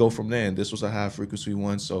and go from there. And this was a high frequency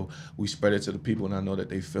one, so we spread it to the people, and I know that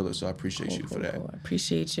they feel it. So I appreciate you for that. Cool. I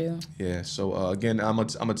appreciate you. Yeah. So again, I'm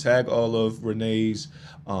gonna tag all of Renee's,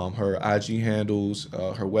 her IG handles,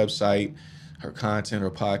 her website, her content,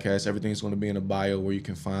 her podcast. Everything's going to be in the bio where you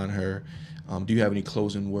can find her. Do you have any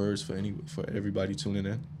closing words for everybody tuning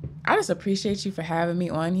in? I just appreciate you for having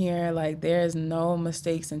me on here. Like, there's no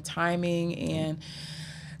mistakes in timing and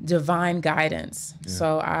divine guidance. Yeah.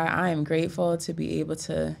 So I am grateful to be able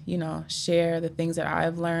to, you know, share the things that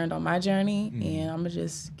I've learned on my journey, and I'm gonna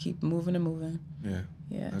just keep moving and moving.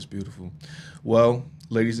 Yeah. That's beautiful. Well,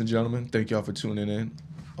 ladies and gentlemen, thank y'all for tuning in.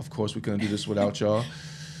 Of course, we couldn't do this without y'all.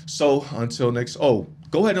 So until next, go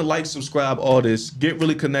ahead and like, subscribe, all this. Get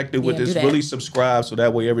really connected with this. Really subscribe, so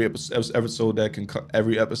that way every episode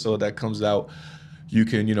that comes out, you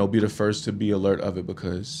can, you know, be the first to be alert of it,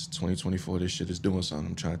 because 2024, this shit is doing something.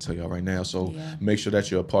 I'm trying to tell y'all right now. So make sure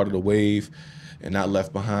that you're a part of the wave and not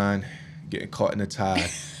left behind, getting caught in the tide.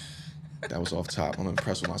 That was off top. I'm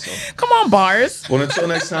impressed with myself. Come on, bars. Well, until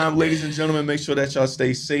next time, ladies and gentlemen, make sure that y'all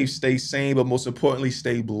stay safe, stay sane, but most importantly,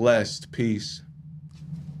 stay blessed. Peace.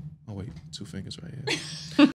 Oh, wait, 2 fingers right here.